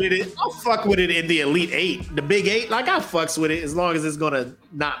fuck with it. I'll fuck with it in the Elite 8, the Big 8. Like, I fucks with it as long as it's gonna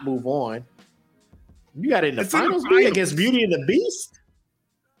not move on. You got it in the finals, dude, against Beauty and the Beast?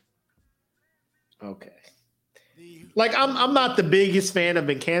 Okay. Like, I'm not the biggest fan of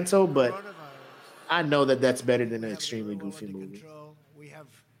Encanto, but I know that that's better than an extremely goofy movie.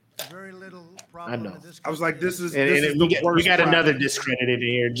 I know. I was like, this is we got another discredited in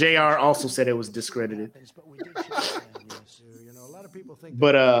here. JR also said it was discredited.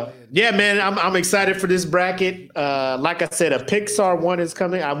 But yeah, man, I'm excited for this bracket. Like I said, a Pixar one is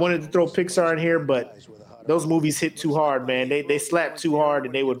coming. I wanted to throw Pixar in here, but those movies hit too hard, man. They slapped too hard,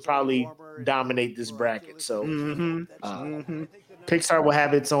 and they would probably dominate this bracket. So Pixar will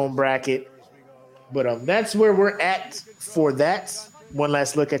have its own bracket. But that's where we're at for that. One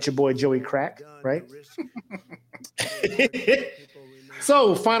last look at your boy Joey Crack, right?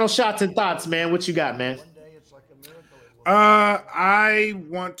 So, final shots and thoughts, man. What you got, man? I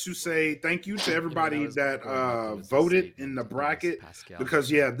want to say thank you to everybody that voted in the bracket because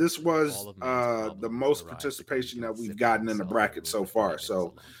this was the most participation that we've gotten in the bracket so far.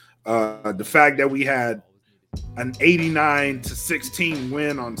 So the fact that we had an 89-16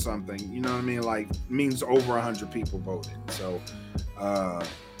 win on something, you know what I mean? Like, means over 100 people voted. So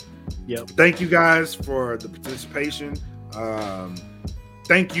thank you guys for the participation.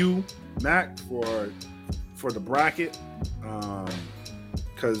 Thank you, Mac, for the bracket,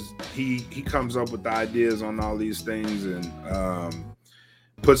 because he comes up with the ideas on all these things and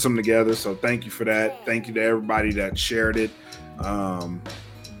puts them together. So thank you for that. Thank you to everybody that shared it.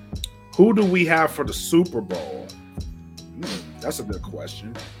 Who do we have for the Super Bowl? That's a good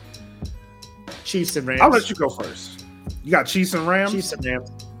question. Chiefs and Rams. I'll let you go first. You got Chiefs and Rams? Chiefs and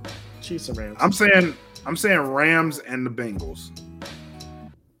Rams. Chiefs and Rams. I'm saying Rams and the Bengals.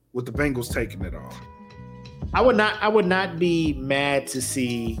 With the Bengals taking it all. I would not be mad to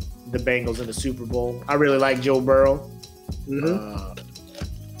see the Bengals in the Super Bowl. I really like Joe Burrow.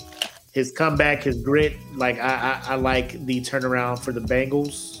 His comeback, his grit. Like I like the turnaround for the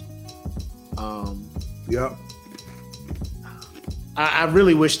Bengals. I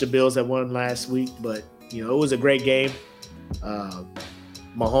really wish the Bills had won last week, but it was a great game.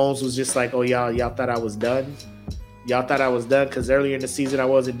 Mahomes was just like, "Oh, y'all thought I was done. Y'all thought I was done because earlier in the season I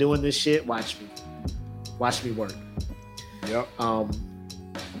wasn't doing this shit. Watch me work." Yep. I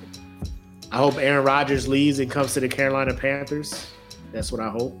hope Aaron Rodgers leaves and comes to the Carolina Panthers. That's what I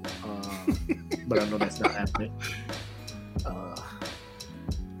hope. But I know that's not happening.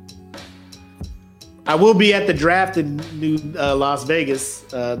 I will be at the draft in Las Vegas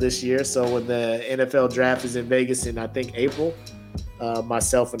this year. So when the NFL draft is in Vegas in, I think, April,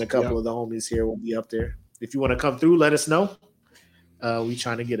 myself and a couple of the homies here will be up there. If you want to come through, let us know. We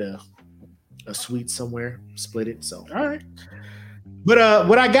trying to get a suite somewhere, split it. So all right. But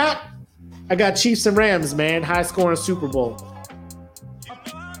what I got Chiefs and Rams, man. High scoring Super Bowl.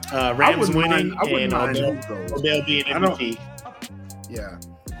 Rams winning and Odell being MVP. Yeah.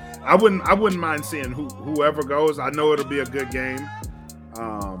 I wouldn't mind seeing whoever goes. I know it'll be a good game.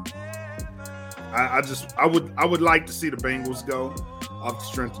 I would like to see the Bengals go off the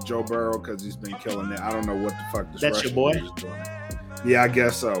strength of Joe Burrow because he's been killing it. I don't know what the fuck this That's your boy? is doing. Yeah, I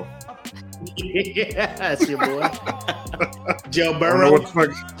guess so. Yeah, that's your boy. Joe I Burrow. don't know what the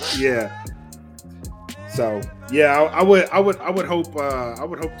fuck. Yeah. So yeah, I would hope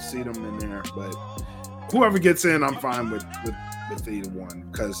to see them in there, but whoever gets in, I'm fine with either one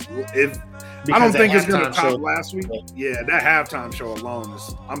because I don't think it's gonna top last week. Yeah, that halftime show alone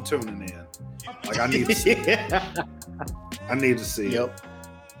is I'm tuning in. Like I need to see. I need to see. Yep.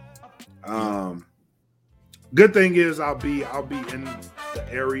 Good thing is I'll be in the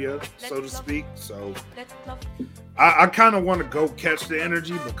area, so to speak. So I kind of want to go catch the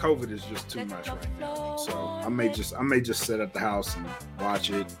energy, but COVID is just too much right now. So I may just sit at the house and watch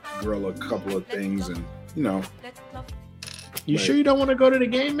it, grill a couple of things, and You sure you don't want to go to the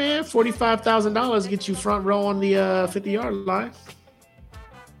game, man? $45,000 get you front row on the 50-yard line.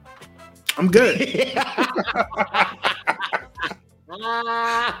 I'm good.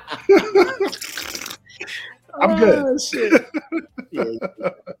 I'm good. Shit. Yeah.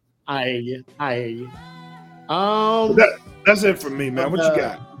 I hear you. That's it for me, man. What you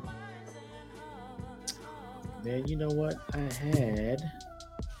got? Man, you know what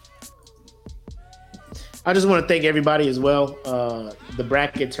I just want to thank everybody as well. The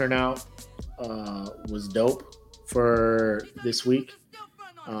bracket turnout was dope for this week.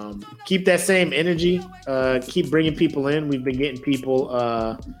 Keep that same energy. Keep bringing people in. We've been getting people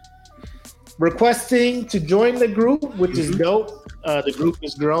requesting to join the group, which is dope. The group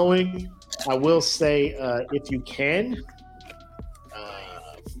is growing. I will say, if you can,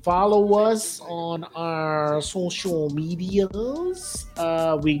 follow us on our social medias.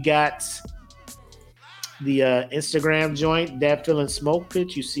 We got the Instagram joint, That Feeling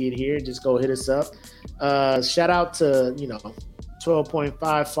SmokePit. You see it here. Just go hit us up. Shout out to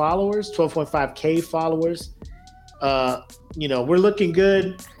 12.5 followers, 12.5K followers. We're looking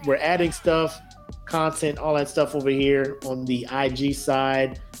good. We're adding stuff, content, all that stuff over here on the IG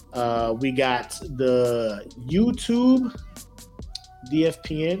side. We got the YouTube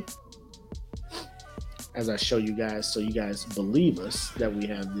DFPN, as I show you guys, so you guys believe us that we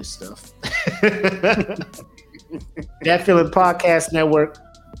have this stuff. That Feeling Podcast Network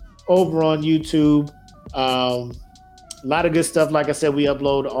over on YouTube. A lot of good stuff. Like I said, we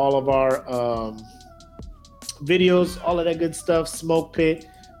upload all of our videos, all of that good stuff. SmokePit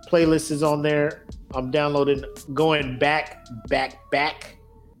playlist is on there. I'm downloading, going back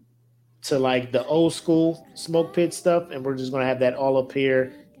to like the old school SmokePit stuff, and we're just gonna have that all up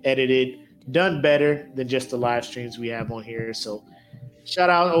here, edited, done better than just the live streams we have on here. So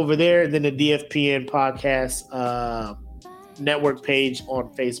shout out over there, and then the DFPN podcast network page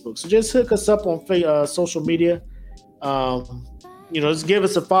on Facebook. So just hook us up on social media. Just give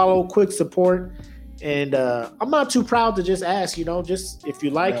us a follow, quick support. And I'm not too proud to just ask, just if you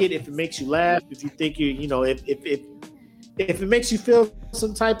like it, if it makes you laugh, if you think if it makes you feel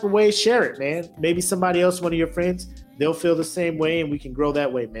some type of way, share it, man. Maybe somebody else, one of your friends, they'll feel the same way, and we can grow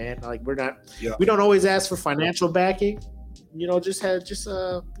that way, man. Like we don't always ask for financial backing. Share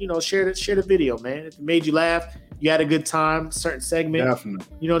the video, man. If it made you laugh, you had a good time, certain segment, definitely.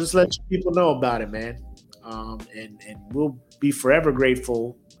 Just let people know about it, man. And we'll be forever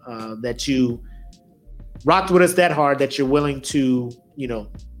grateful that you rocked with us that hard, that you're willing to,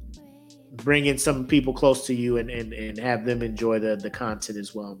 bring in some people close to you and have them enjoy the content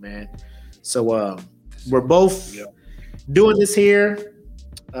as well, man. So we're both doing this here.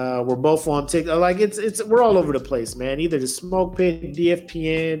 We're both on TikTok. Like we're all over the place, man. Either the SmokePit,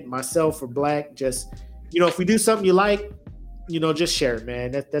 DFPN, myself, or Black. Just if we do something you like, just share it,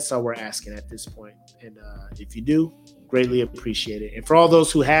 man. That's all we're asking at this point. And if you do, greatly appreciate it. And for all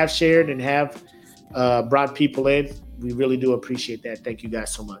those who have shared and have brought people in, we really do appreciate that. Thank you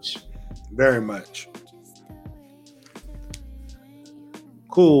guys so much. Very much.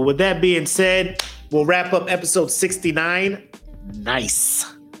 Cool. With that being said, we'll wrap up episode 69. Nice.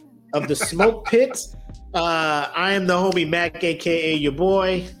 Of the Smoke Pit. I am the homie Mac, aka your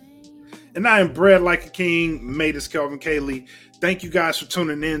boy. And I am bred like a king, Matus Kelvin Cayley. Thank you guys for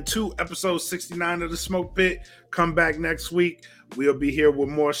tuning in to episode 69 of the Smoke Pit. Come back next week. We'll be here with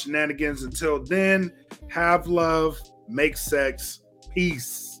more shenanigans. Until then, have love, make sex.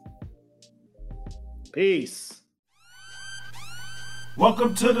 Peace. Peace.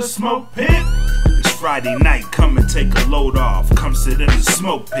 Welcome to the Smoke Pit. It's Friday night. Come and take a load off. Come sit in the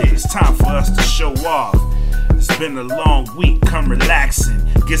Smoke Pit. It's time for us to show off. It's been a long week. Come relaxing,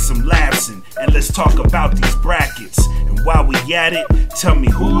 get some laughs in, and let's talk about these brackets. And while we at it, tell me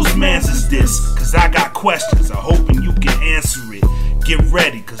whose man's is this? Cause I got questions. I'm hoping you can answer it. get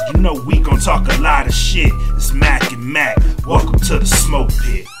ready, cause you know we gon' talk a lot of shit. It's Mac and Mac, welcome to the Smoke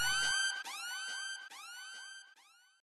Pit.